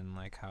promotion and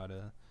like how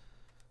to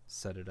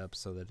set it up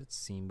so that it's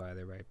seen by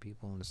the right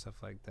people and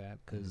stuff like that.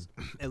 Because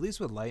at least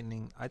with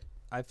Lightning,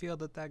 I feel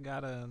that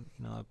got a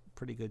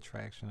pretty good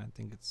traction. I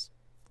think it's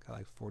got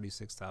like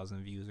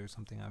 46,000 views or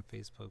something on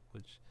Facebook,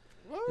 which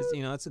is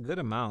it's a good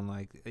amount.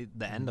 Like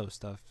the Endo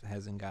stuff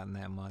hasn't gotten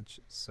that much,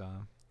 so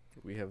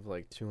We have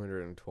like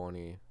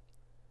 220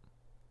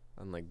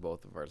 on like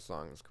both of our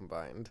songs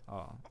combined.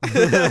 oh.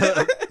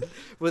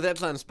 Well,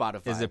 that's on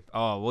Spotify. Is it?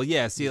 Oh, well,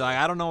 yeah. See, like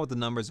I don't know what the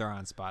numbers are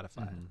on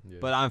Spotify, Yeah.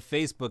 but on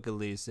Facebook at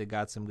least it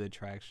got some good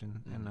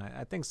traction, and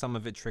I think some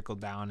of it trickled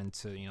down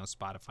into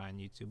Spotify and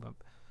YouTube. I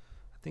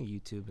think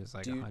YouTube is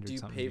like do 100 you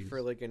something pay views.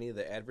 for like any of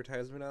the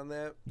advertisement on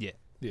that? Yeah,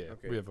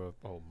 Okay. we have a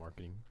whole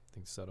marketing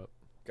thing set up.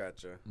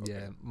 Gotcha.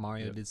 Yeah,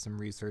 Mario Yep. did some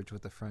research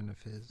with a friend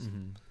of his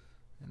and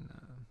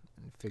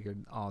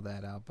figured all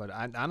that out. But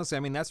honestly,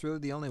 I mean, that's really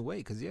the only way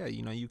because,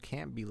 you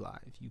can't be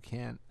live. You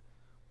can't.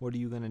 What are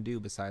you going to do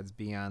besides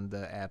be on the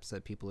apps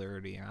that people are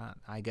already on?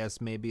 I guess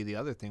maybe the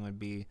other thing would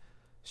be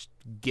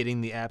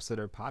getting the apps that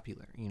are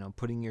popular,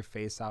 putting your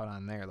face out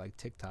on there like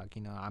TikTok.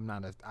 I'm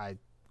not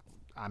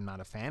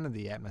a fan of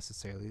the app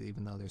necessarily,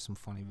 even though there's some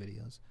funny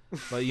videos.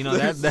 But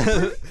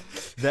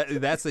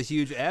that's a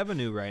huge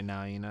avenue right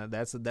now.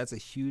 That's a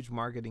huge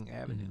marketing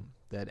avenue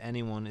that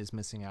anyone is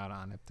missing out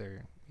on if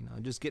they're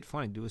just get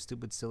funny, do a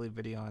stupid silly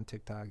video on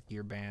TikTok.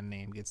 Your band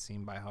name gets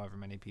seen by however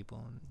many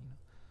people, and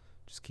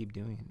just keep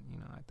doing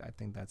it. I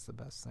think that's the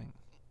best thing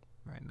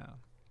right now.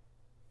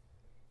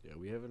 Yeah,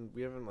 we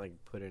haven't like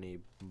put any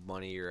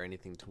money or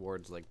anything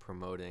towards like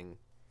promoting.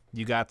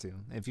 You got to.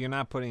 If you're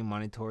not putting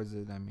money towards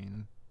it, I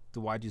mean,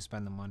 why'd you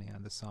spend the money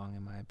on the song?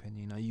 In my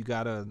opinion, you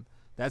gotta.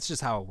 That's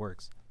just how it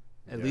works.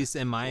 At least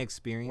in my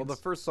experience. Well,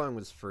 the first song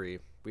was free.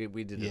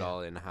 We did it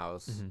all in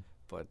house,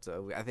 but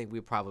I think we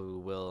probably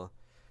will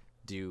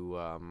do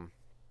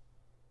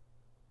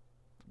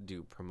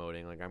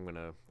promoting. Like I'm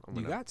gonna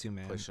you got to,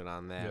 man. push it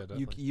on that. Yeah,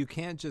 You definitely. you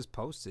can't just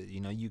post it,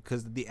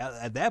 because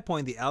at that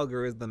point the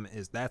algorithm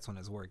that's when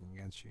it's working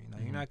against you.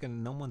 You're not gonna,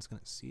 no one's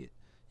gonna see it.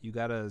 You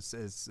gotta, as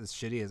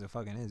shitty as it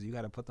fucking is, you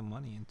gotta put the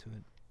money into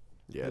it.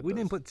 Yeah, Like, we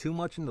didn't put too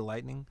much into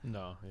Lightning,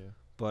 No, yeah.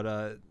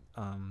 but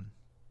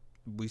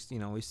we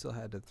still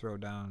had to throw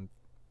down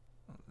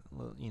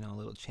a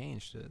little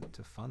change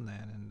to fund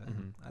that,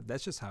 and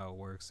that's just how it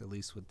works. At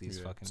least with these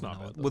Yeah, fucking it's not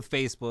bad, though. with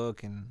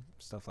Facebook and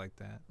stuff like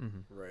that.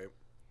 Right.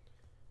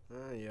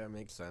 Yeah,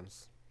 makes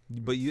sense.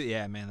 But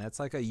man, that's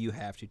like a you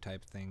have to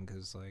type thing,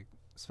 because like,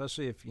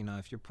 especially if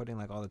if you're putting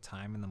like all the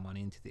time and the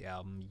money into the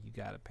album, you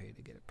gotta pay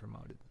to get it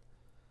promoted.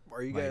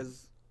 Are you Like-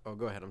 guys? Oh,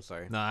 go ahead. I'm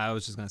sorry. No, I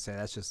was just gonna say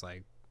that's just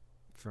like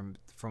from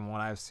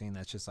what I've seen,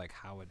 that's just like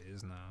how it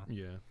is now.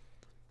 Yeah.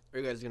 Are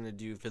you guys gonna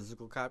do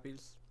physical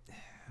copies?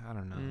 I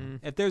don't know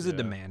if there's a yeah.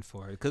 demand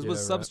for it, because Yeah,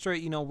 with right.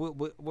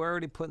 Substrate, we're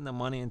already putting the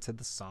money into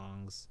the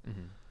songs.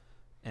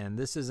 And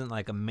this isn't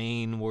like a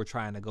main. We're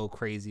trying to go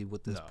crazy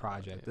with this No,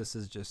 project. yeah. This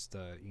is just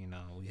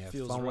we have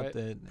Feels fun right, with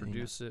it. and,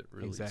 Produce it,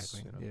 release.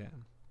 exactly. Yeah.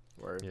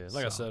 Word. Yeah,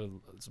 like I So- said,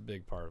 it's a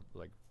big part of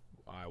like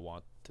I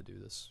want to do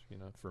this,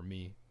 for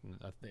me, and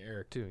I think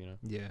Eric too,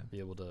 Yeah. be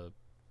able to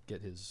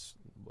get his.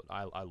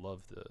 I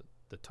love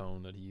the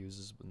tone that he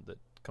uses that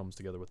comes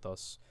together with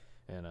us,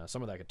 and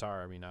some of that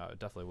guitar. I mean, I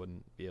definitely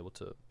wouldn't be able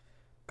to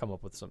come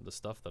up with some of the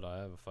stuff that I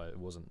have if it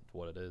wasn't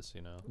what it is,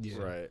 Yeah.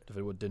 Right. If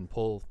it didn't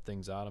pull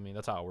things out. I mean,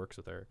 that's how it works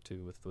with Eric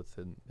too, with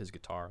his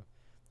guitar.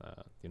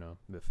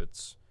 If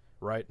it's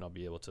right, and I'll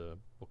be able to,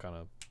 we'll kind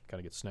of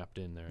get snapped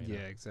in there. Yeah.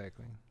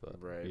 Exactly. But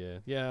Right.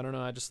 yeah. I don't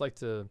know. I just like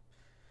to,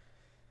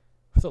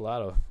 with a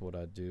lot of what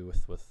I do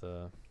with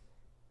I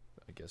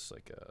guess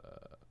like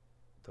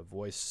the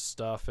voice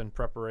stuff in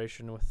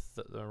preparation with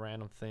the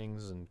random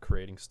things and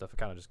creating stuff. I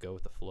kind of just go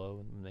with the flow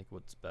and make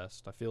what's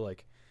best. I feel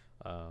like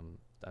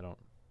I don't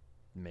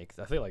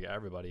I feel like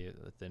everybody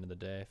at the end of the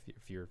day,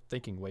 if you're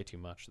thinking way too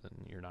much, then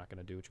you're not going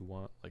to do what you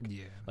want.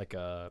 Like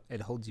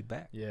it holds you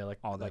back. Yeah, like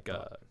all that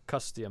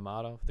Cus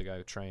D'Amato, the guy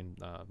who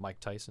trained Mike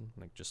Tyson,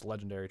 like just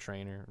legendary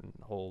trainer, and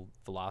whole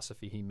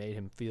philosophy. He made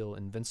him feel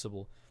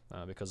invincible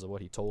because of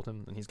what he told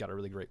him, and he's got a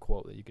really great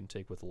quote that you can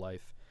take with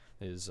life.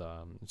 It's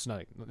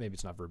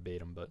not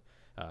verbatim, but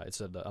it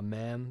said a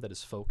man that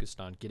is focused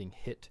on getting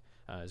hit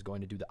is going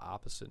to do the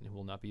opposite, and he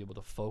will not be able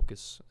to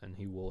focus, and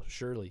he will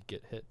surely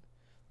get hit.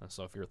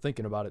 So if you're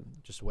thinking about it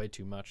just way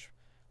too much,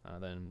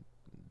 then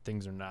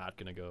things are not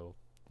going to go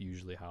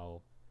usually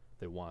how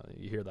they want.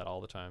 You hear that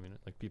all the time.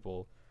 Like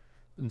people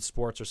in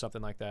sports or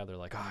something like that, they're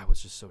like, I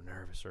was just so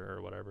nervous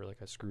or whatever, like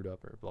I screwed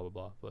up or blah, blah,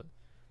 blah. But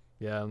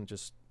yeah,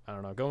 I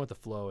don't know. Going with the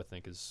flow, I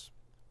think, is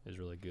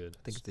really good.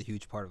 I think it's a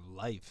huge part of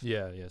life.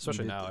 Yeah,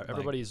 especially now.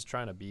 Everybody's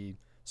trying to be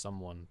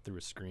someone through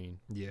a screen.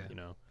 Yeah.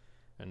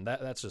 And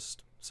that's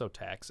just so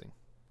taxing.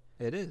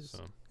 It is.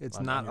 So, it's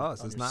not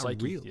us. It's not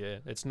psyche. real. Yeah,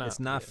 it's not. It's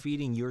not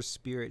feeding your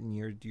spirit and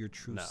your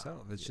true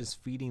self. It's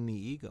just feeding the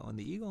ego, and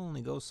the ego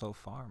only goes so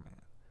far, man.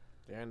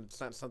 Yeah, and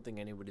it's not something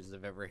anybody's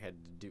ever had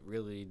to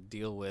really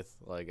deal with,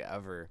 like,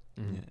 ever.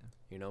 Mm-hmm.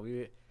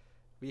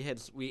 Yeah.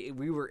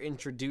 We were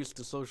introduced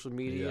to social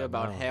media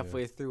about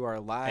halfway through our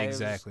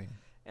lives. Exactly.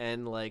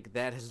 And, like,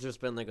 that has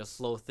just been, like, a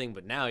slow thing.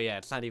 But now,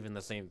 it's not even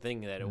the same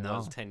thing that it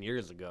was 10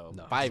 years ago,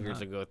 5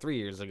 years ago, 3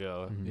 years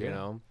ago, you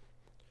know?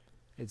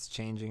 It's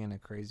changing in a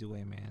crazy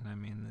way, man. I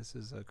mean, this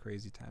is a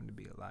crazy time to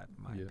be alive,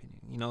 in my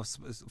opinion.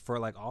 For,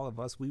 like, all of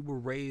us, we were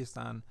raised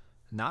on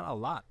not a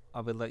lot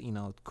of it, like,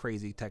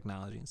 crazy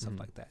technology and stuff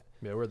like that.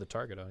 Yeah, we're the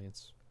target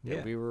audience.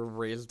 Yeah, we were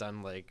raised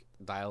on, like,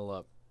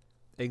 dial-up.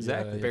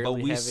 Exactly. But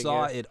we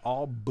saw it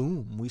all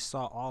boom. We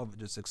saw all of it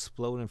just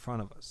explode in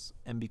front of us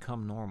and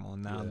become normal.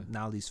 And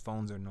now these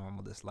phones are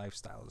normal. This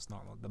lifestyle is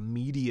normal. The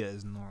media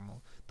is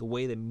normal. The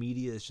way that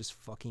media is just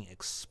fucking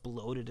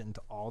exploded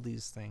into all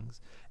these things.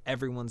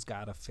 Everyone's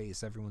got a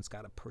face. Everyone's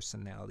got a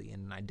personality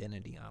and an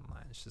identity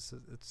online. It's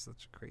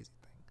such a crazy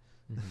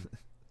thing. Mm-hmm.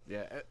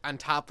 Yeah, on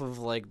top of,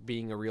 like,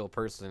 being a real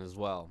person as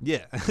well.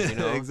 Yeah,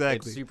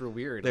 exactly. It's super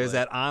weird. There's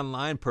that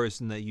online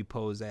person that you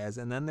pose as,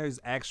 and then there's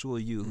actual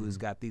you who's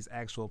got these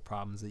actual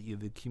problems that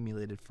you've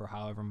accumulated for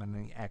however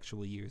many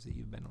actual years that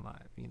you've been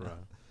alive, Right.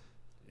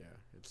 Yeah,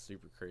 it's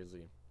super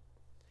crazy.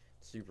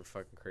 Super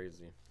fucking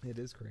crazy. It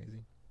is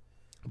crazy.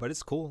 But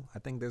it's cool. I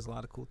think there's a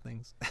lot of cool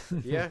things.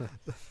 Yeah,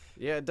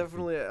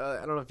 definitely.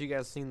 I don't know if you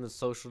guys seen the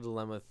Social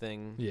Dilemma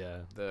thing.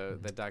 Yeah.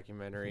 The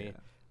documentary. Yeah.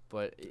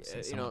 But,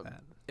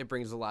 it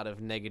brings a lot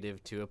of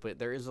negative to it, but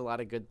there is a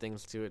lot of good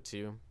things to it,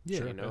 too.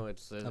 Yeah.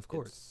 Of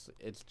course.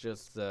 It's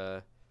just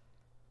a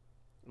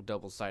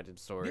double-sided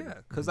sword. Yeah,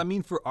 because,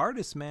 for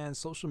artists, man,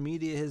 social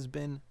media has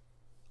been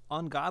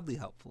ungodly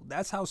helpful.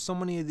 That's how so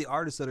many of the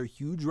artists that are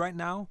huge right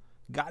now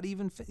got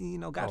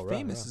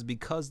famous is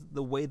because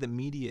the way the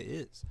media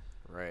is.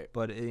 Right.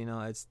 But,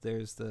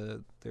 there's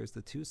the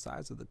two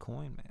sides of the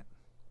coin, man.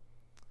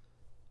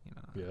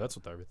 Yeah, that's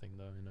with everything,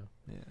 though,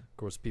 Yeah. Of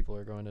course, people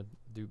are going to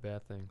do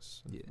bad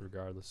things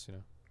regardless,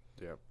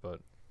 Yeah.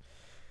 But,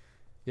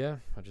 yeah,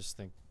 I just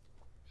think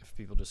if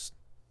people just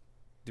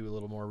do a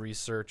little more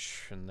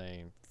research and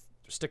they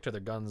stick to their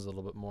guns a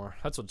little bit more,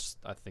 that's what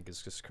I think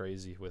is just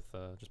crazy with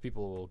just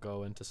people will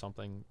go into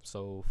something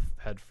so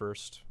head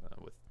first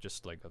with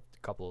just, like, a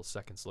couple of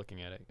seconds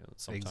looking at it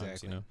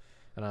sometimes,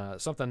 And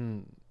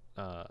something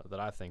that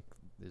I think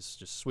is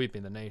just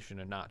sweeping the nation,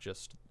 and not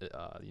just the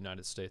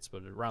United States,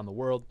 but around the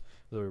world,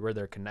 where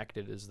they're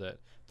connected, is that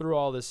through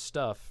all this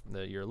stuff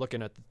that you're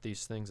looking at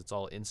these things, it's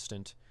all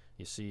instant.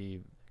 You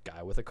see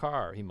guy with a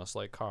car, he must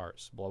like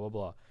cars, blah, blah,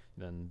 blah.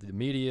 Then the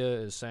media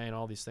is saying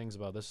all these things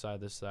about this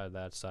side,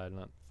 that side,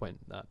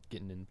 not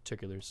getting in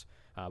particulars.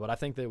 But I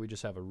think that we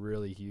just have a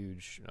really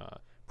huge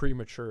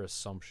premature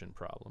assumption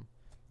problem.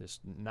 It's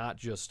not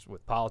just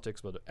with politics,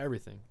 but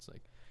everything. It's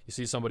like, you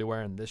see somebody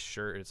wearing this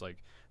shirt, it's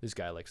like, this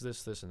guy likes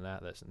this and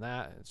that.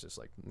 And it's just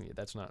like,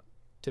 that's not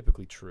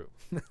typically true.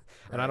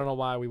 And I don't know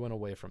why we went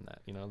away from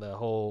that. The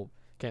whole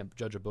can't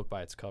judge a book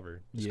by its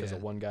cover just because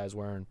one guy's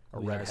wearing a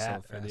red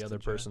hat and the other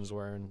person's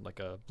wearing like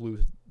a blue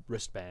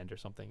wristband or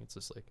something. It's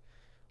just like,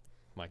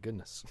 my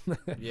goodness.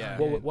 Yeah.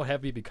 What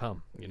have we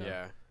become?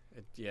 Yeah.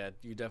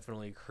 You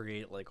definitely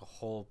create like a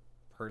whole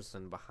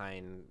person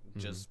behind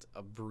just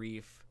a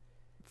brief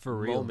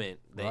moment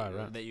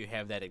that you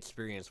have that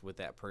experience with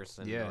that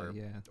person,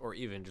 or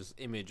even just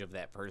image of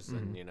that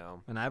person,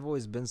 And I've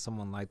always been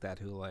someone like that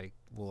who like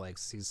will like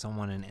see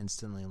someone and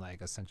instantly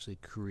like essentially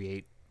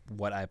create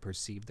what I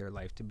perceive their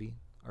life to be,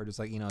 or just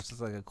like it's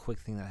just like a quick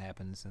thing that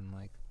happens, and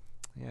like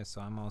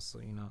so I'm also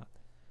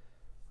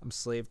I'm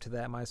slave to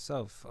that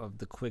myself, of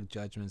the quick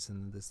judgments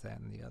and this, that,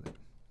 and the other,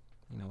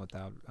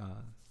 without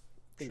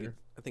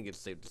I think it's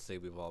safe to say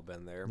we've all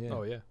been there. Yeah.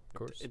 Oh yeah, of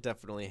course. It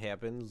definitely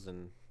happens,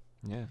 and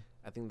yeah,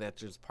 I think that's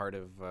just part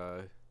of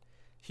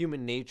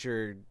human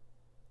nature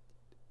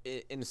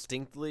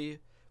instinctively,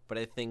 but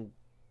I think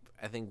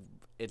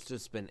it's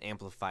just been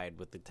amplified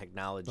with the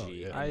technology Oh,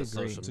 yeah. and I the agree.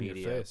 social It's in your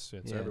media. face.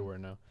 It's Yeah. everywhere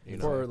now. You know?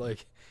 Before,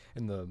 like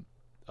in the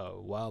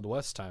Wild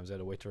West times, I had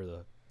to wait for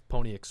the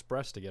Pony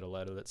Express to get a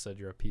letter that said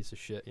you're a piece of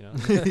shit. You know.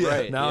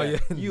 Right, Now yeah.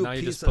 you now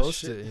you piece just of post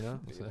shit. it. You know.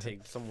 It would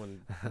take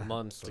someone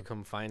months to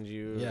come find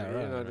you. Yeah, or,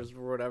 right, you know, right. just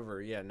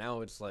whatever. Yeah,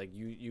 now it's like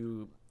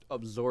you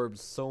absorb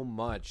so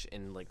much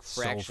in like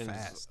So fractions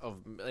fast. of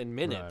in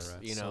minutes.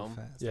 right. You so know,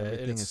 fast. Yeah,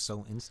 Everything it's- is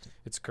so instant.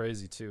 It's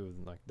crazy too.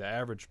 Like the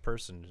average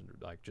person,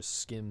 like just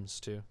skims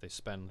too. They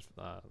spend.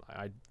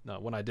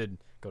 When I did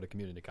go to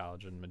community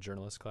college in my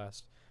journalist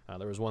class,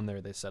 there was one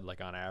there. They said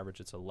like on average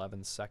it's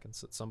 11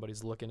 seconds that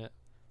somebody's looking at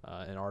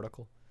an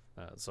article.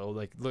 So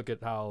like look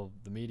at how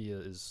the media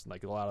is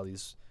like a lot of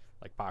these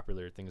like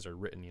popular things are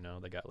written. You know,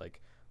 they got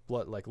like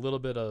blood, like a little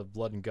bit of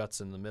blood and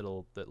guts in the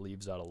middle that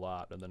leaves out a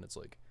lot, and then it's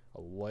like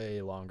a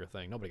way longer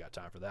thing. Nobody got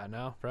time for that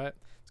now, right?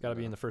 It's got to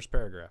be in the first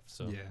paragraph.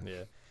 So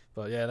Yeah.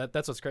 But yeah,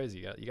 that's what's crazy.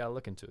 You got to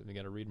look into it. You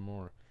got to read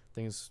more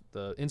things.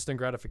 The instant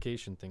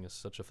gratification thing is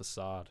such a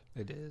facade,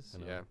 It is. you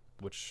know, Yeah.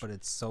 which But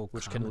it's so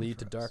which can common lead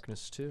for to us.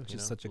 darkness too. Which you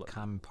is know? such a Like-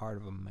 common part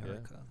of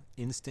America.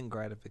 Instant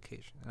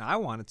gratification. And I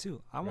want it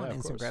too. I want Yeah, of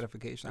instant course.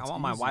 gratification. It's I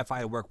want my easy.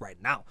 Wi-Fi to work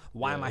right now.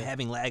 Why Yeah, am I yeah.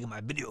 having lag in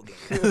my video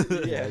game?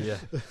 yeah.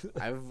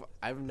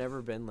 I've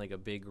never been like a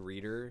big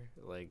reader,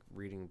 like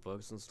reading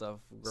books and stuff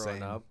growing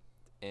Same. up,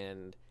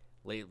 and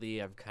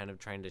lately I've kind of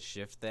trying to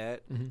shift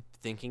that, Mhm.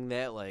 thinking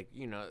that like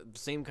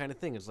same kind of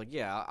thing. It's like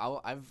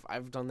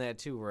I've done that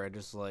too, where I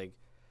just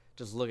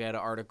look at an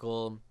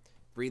article,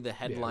 read the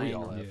headline,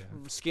 all have.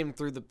 skim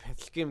through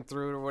it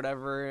or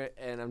whatever,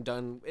 and I'm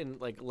done in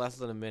like less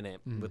than a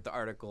minute with the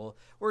article.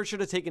 Or it should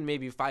have taken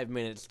maybe 5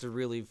 minutes to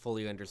really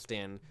fully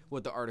understand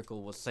what the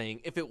article was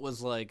saying, if it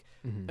was like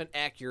an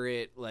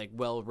accurate, like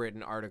well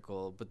written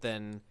article. But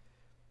then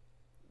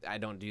I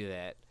don't do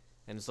that,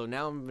 and so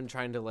now I've been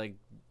trying to like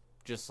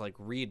just like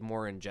read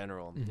more in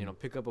general.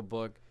 Pick up a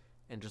book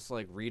and just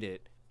like read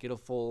it, get a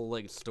full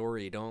like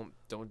story. Don't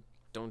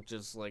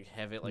just like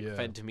have it like Yeah.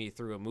 fed to me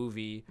through a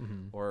movie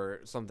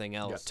or something You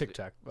got else.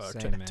 TikTok,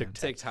 Same, man.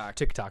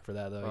 TikTok. for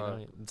that though.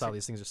 You know? That's how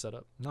these things are set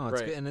up. No,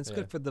 it's Right. good, and it's Yeah.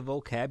 good for the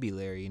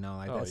vocabulary. You know,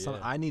 like Oh, that's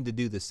something yeah. I need to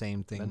do the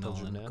same thing. Mental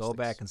Nolan. Go gymnastics.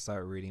 back and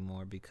start reading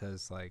more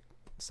because like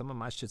some of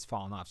my shit's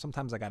falling off.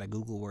 Sometimes I gotta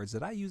Google words.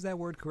 Did I use that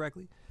word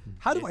correctly?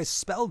 How do I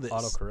spell this?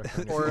 Autocorrect.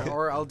 on your phone.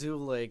 or I'll do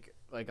like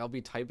I'll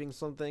be typing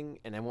something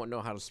and I won't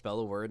know how to spell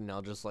a word, and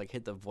I'll just like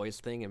hit the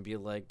voice thing and be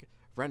like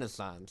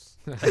Renaissance.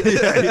 yeah.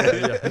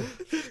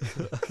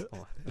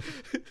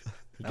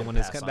 That one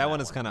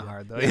is kind of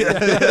hard though.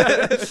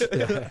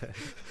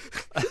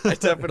 I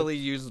definitely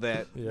used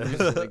that. Yeah.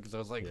 Because I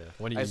was like, Yeah.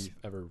 When do I you s-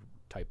 ever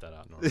type that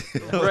out? Norman?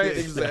 right,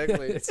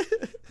 exactly.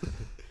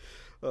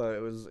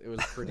 It was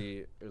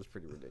pretty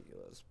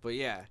ridiculous. But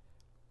yeah,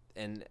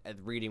 and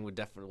reading will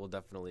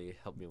definitely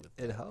help me with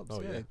that. It helps.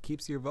 Oh, yeah. yeah. It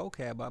keeps your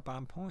vocab up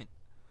on point.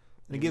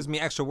 And it gives me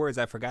extra words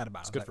I forgot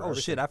about. It's good Like, for oh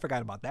shit, everything. I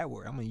forgot about that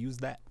word. I'm gonna use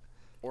that.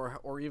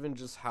 Or even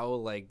just how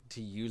like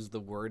to use the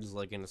words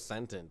like in a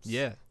sentence.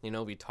 Yeah.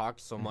 We talk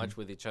so much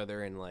with each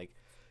other and like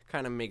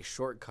kind of make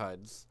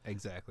shortcuts,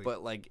 Exactly.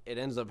 but like it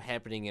ends up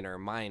happening in our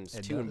minds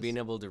It too, and does. being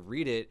able to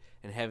read it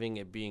and having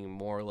it being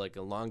more like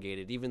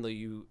elongated, even though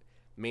you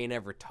may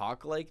never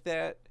talk like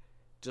that,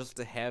 just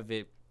to have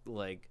it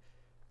like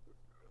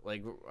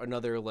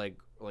another like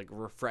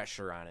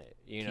refresher on it,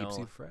 keeps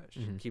you fresh.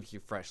 keeps you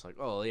fresh. Like,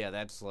 oh yeah,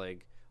 that's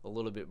like a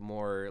little bit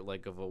more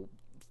like of a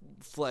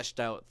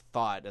fleshed out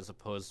thought as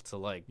opposed to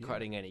like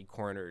cutting any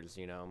corners.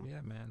 Yeah,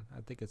 man.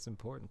 I think it's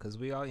important because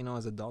we all,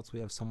 as adults,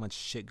 we have so much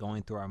shit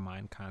going through our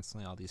mind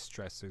constantly. All these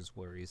stressors,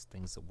 worries,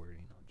 things that we're,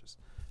 just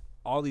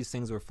all these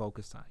things we're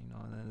focused on.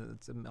 And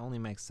it only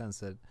makes sense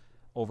that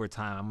over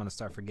time I'm gonna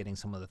start forgetting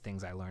some of the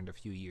things I learned a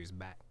few years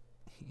back.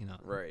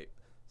 Right.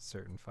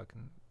 Certain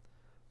fucking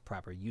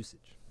proper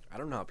usage. I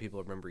don't know how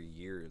people remember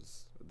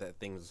years that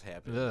things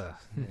happened. Ugh.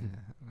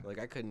 Like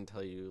I couldn't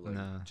tell you like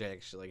Nah.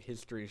 jack shit, like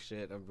history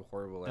shit. I'm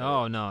horrible at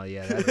Oh it. no,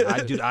 yeah,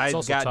 I It's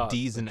also got taught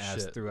D's and like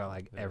F's shit. throughout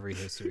like Yeah. every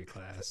history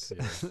class.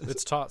 Yeah.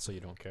 It's taught so you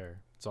don't care.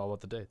 It's all about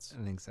the dates.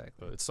 And exactly.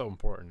 But it's so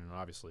important,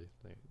 obviously.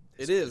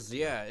 It is,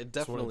 yeah, it It's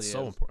definitely it's is.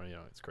 so important.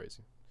 It's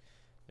crazy.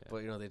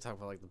 But they talk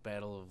about like the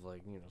battle of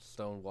like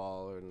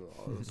Stonewall and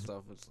all this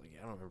stuff. It's like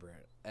I don't remember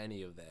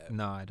any of that.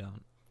 No, I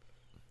don't.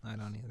 I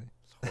don't either.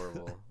 It's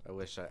horrible. I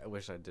wish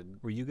I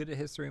did. Were you good at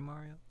history,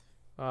 Mario?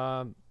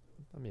 I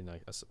mean, I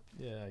guess.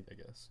 Yeah.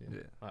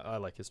 Yeah. I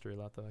like history a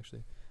lot, though,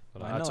 actually.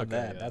 But I know took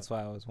that. A, That's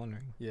why I was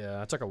wondering.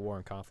 Yeah, I took a war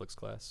and conflicts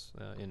class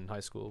in high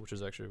school, which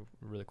is actually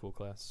a really cool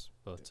class.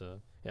 But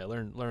I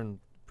learned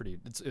pretty.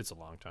 It's a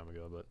long time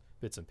ago, but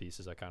bits and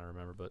pieces I kind of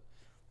remember. But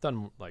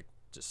done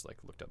just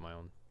looked at my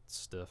own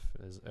stuff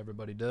as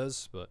everybody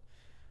does. But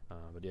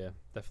yeah,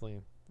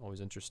 definitely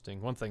always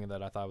interesting. One thing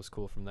that I thought was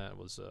cool from that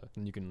was,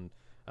 and you can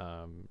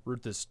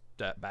root this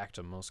back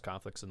to most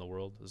conflicts in the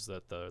world, is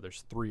that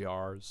there's 3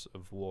 R's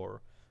of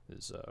war.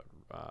 Is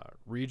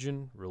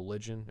region,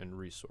 religion, and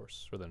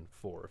resource, or then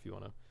 4 if you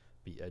want to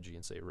be edgy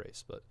and say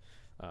race. But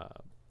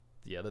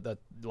yeah, that a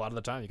lot of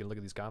the time you can look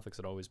at these conflicts,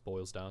 it always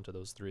boils down to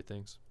those 3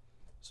 things.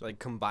 So Like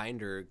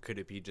combined, or could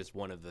it be just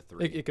one of the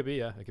three? it could be,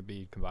 yeah, it could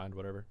be combined,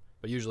 whatever.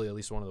 But usually at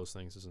least one of those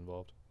things is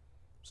involved.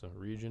 So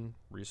region,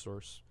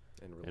 resource,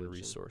 and and religion.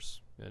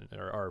 resource,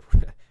 or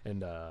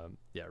and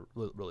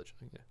religion.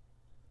 Yeah.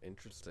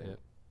 Interesting. Yeah.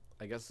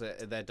 I guess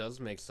that does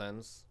make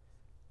sense.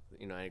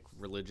 You know, like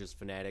religious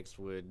fanatics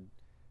would,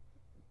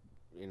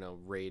 you know,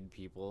 raid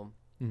people,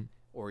 Mm.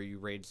 or you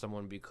raid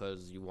someone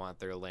because you want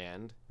their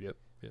land, Yep.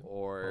 Yep.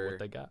 or Or what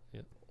they got.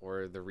 Yep.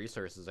 or the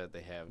resources that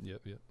they have,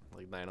 Yep. Yep.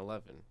 like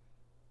 9/11.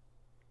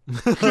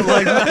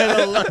 Like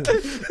 9/11.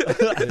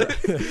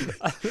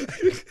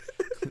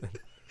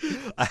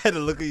 I had to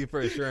look at you for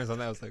assurance on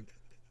that. I was like,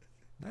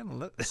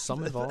 9/11.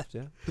 Some involved,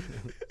 yeah.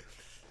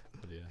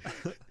 But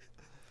yeah,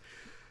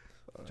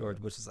 George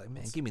Bush is like,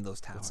 man, give me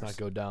those towers. let's not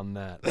go down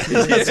that.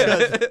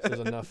 Yeah. There's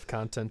enough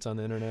content on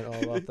the internet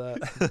all about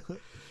that.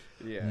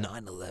 Yeah.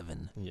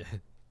 9/11 Yeah.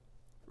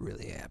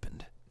 really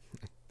happened.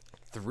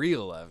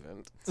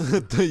 3/11.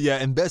 Yeah,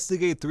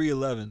 investigate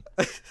 3/11.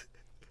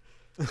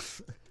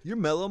 You're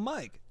Mellow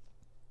Mike.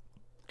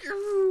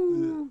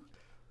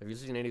 Have you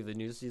seen any of the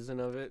new season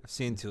of it? I've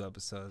seen 2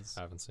 episodes.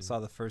 I haven't seen Saw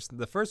the first.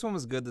 The first one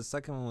was good. The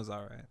second one was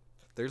all right.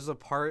 There's a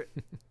part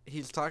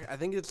he's talking. I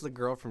think it's the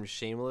girl from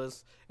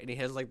Shameless, and he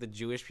has like the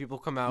Jewish people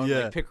come out and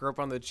Yeah. like pick her up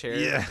on the chair.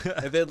 Yeah.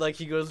 And then like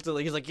he goes to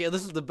like he's like, yeah,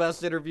 this is the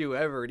best interview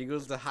ever. And he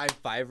goes to high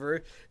five her,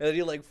 and then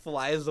he like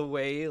flies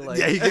away. Like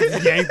Yeah, he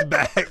gets yanked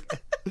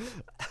back.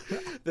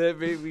 that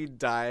made me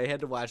die. I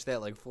had to watch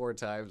that like 4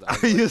 times. I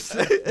was Are you like-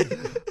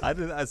 serious? I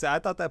didn't. I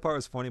thought that part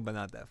was funny, but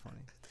not that funny.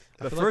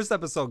 The feel like- first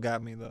episode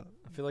got me though.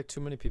 I feel like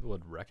too many people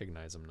would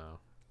recognize him now.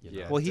 You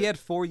Yeah. know? Well, he had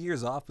 4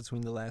 years off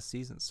between the last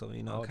season, so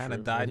you know, Oh, kind of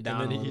true. died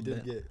down. And a then he little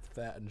did bit. get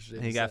fat and shit.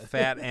 And he got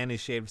fat, and he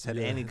shaved his head,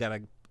 Yeah. and he got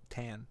a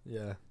tan.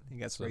 Yeah. He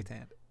got spray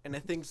tan. and I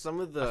think some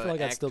of the I feel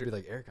like I'd still actor- be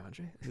like Eric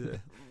Andre. Yeah.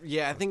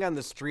 yeah, I think on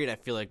the street I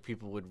feel like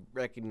people would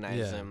recognize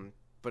Yeah. him,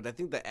 but I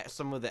think that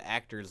some of the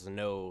actors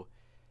know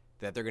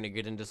that they're gonna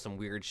get into some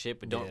weird shit,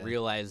 but don't Yeah.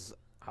 realize.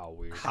 How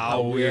weird.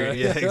 How weird.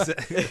 Yeah,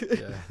 exactly.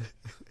 Yeah.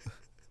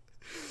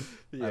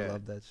 I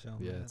love that show.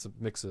 Yeah, man. it's a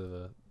mix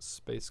of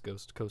Space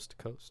Ghost Coast to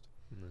Coast.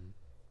 And then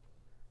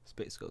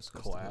Space Ghost.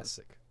 Coast to Coast.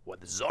 classic. What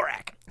the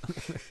Zorak?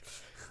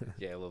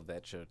 Yeah, I love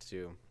that show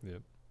too.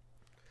 Yep.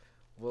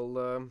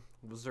 Well,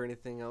 was there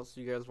anything else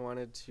you guys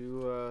wanted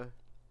to?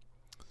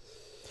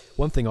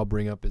 One thing I'll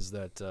bring up is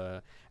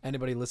that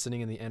anybody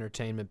listening in the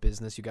entertainment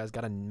business, you guys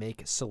got to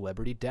make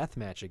Celebrity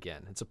Deathmatch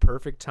again. It's a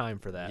perfect time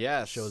for that.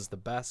 Yes. Show's the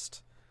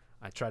best.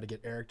 I try to get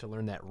Eric to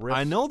learn that riff.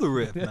 I know the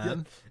riff,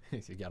 man.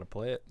 You got to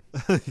play it.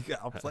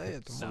 I'll play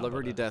it. No,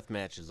 Celebrity but,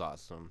 Deathmatch is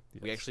awesome.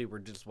 We yes. actually were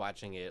just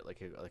watching it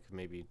like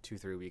maybe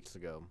 2-3 weeks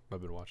ago. I've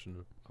been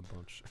watching a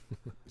bunch.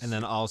 And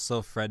then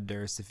also Fred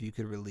Durst, if you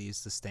could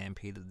release the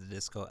Stampede of the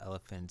Disco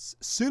Elephants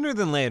sooner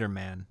than later,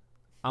 man.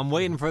 I'm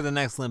waiting for the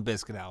next Limp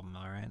Bizkit album.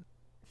 All right,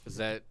 Is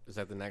that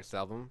the next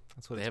album?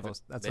 that's what They it's have a-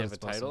 supposed. That's they what have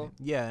it's a supposed to title?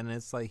 be. Yeah, and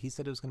it's like he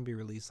said it was going to be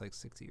released like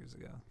 6 years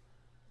ago.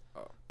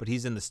 Oh. But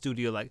he's in the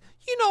studio like,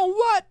 you know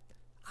what?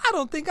 I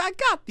don't think I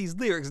got these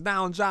lyrics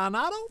down, John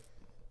Otto.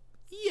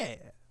 Yeah.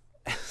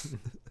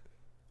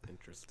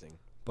 Interesting.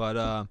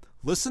 But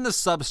listen to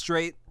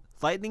Substrate.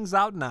 Lightning's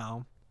out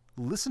now.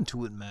 Listen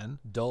to it, man.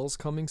 Dull's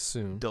coming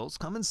soon. Dull's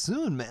coming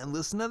soon, man.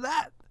 Listen to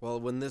that.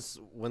 Well, when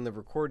the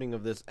recording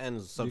of this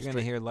ends, You're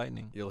gonna hear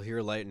lightning. you'll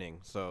hear lightning.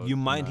 So You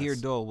might hear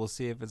nice. Dull. We'll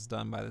see if it's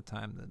done by the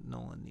time that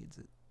Nolan needs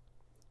it.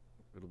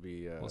 it'll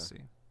be We'll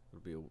see.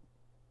 it'll be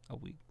A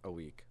week. a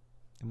week.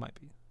 It might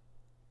be.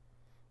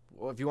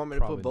 Well, if you want me to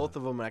Probably put both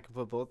not. of them, I can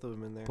put both of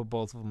them in there. Put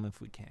both of them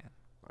if we can.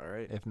 All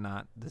right. If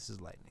not, this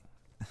is lightning.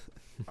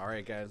 All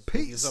right, guys.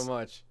 Thank you so Peace.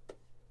 much.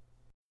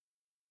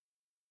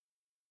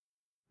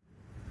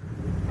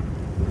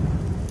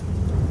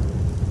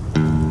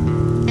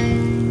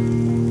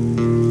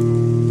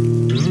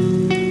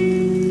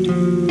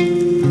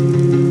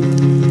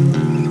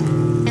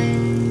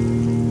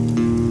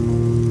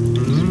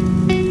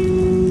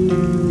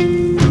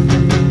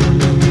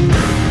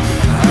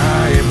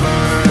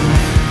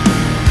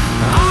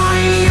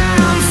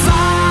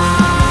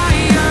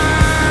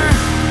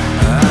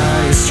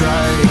 I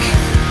strike.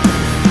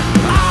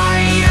 I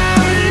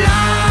am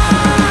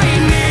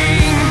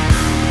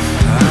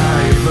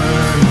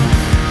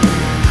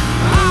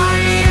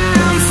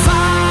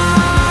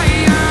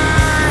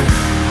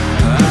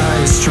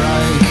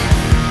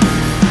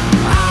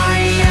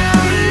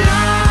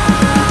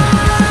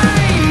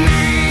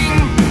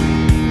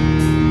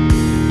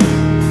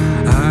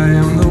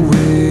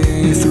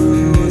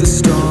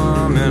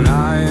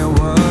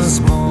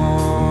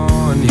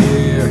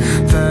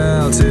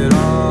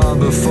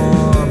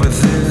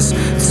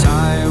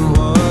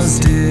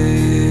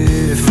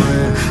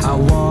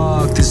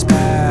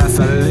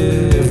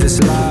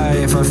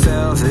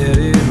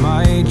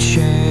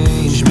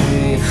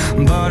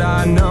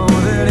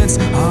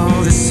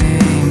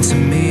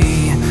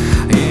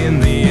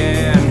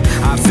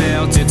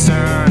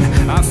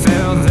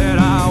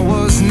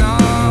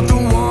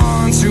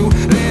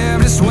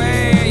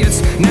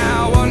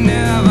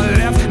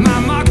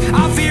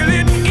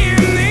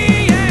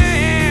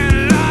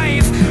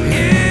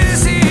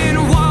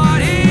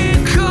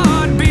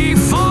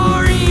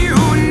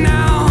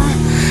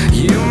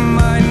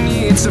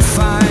it's a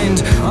fine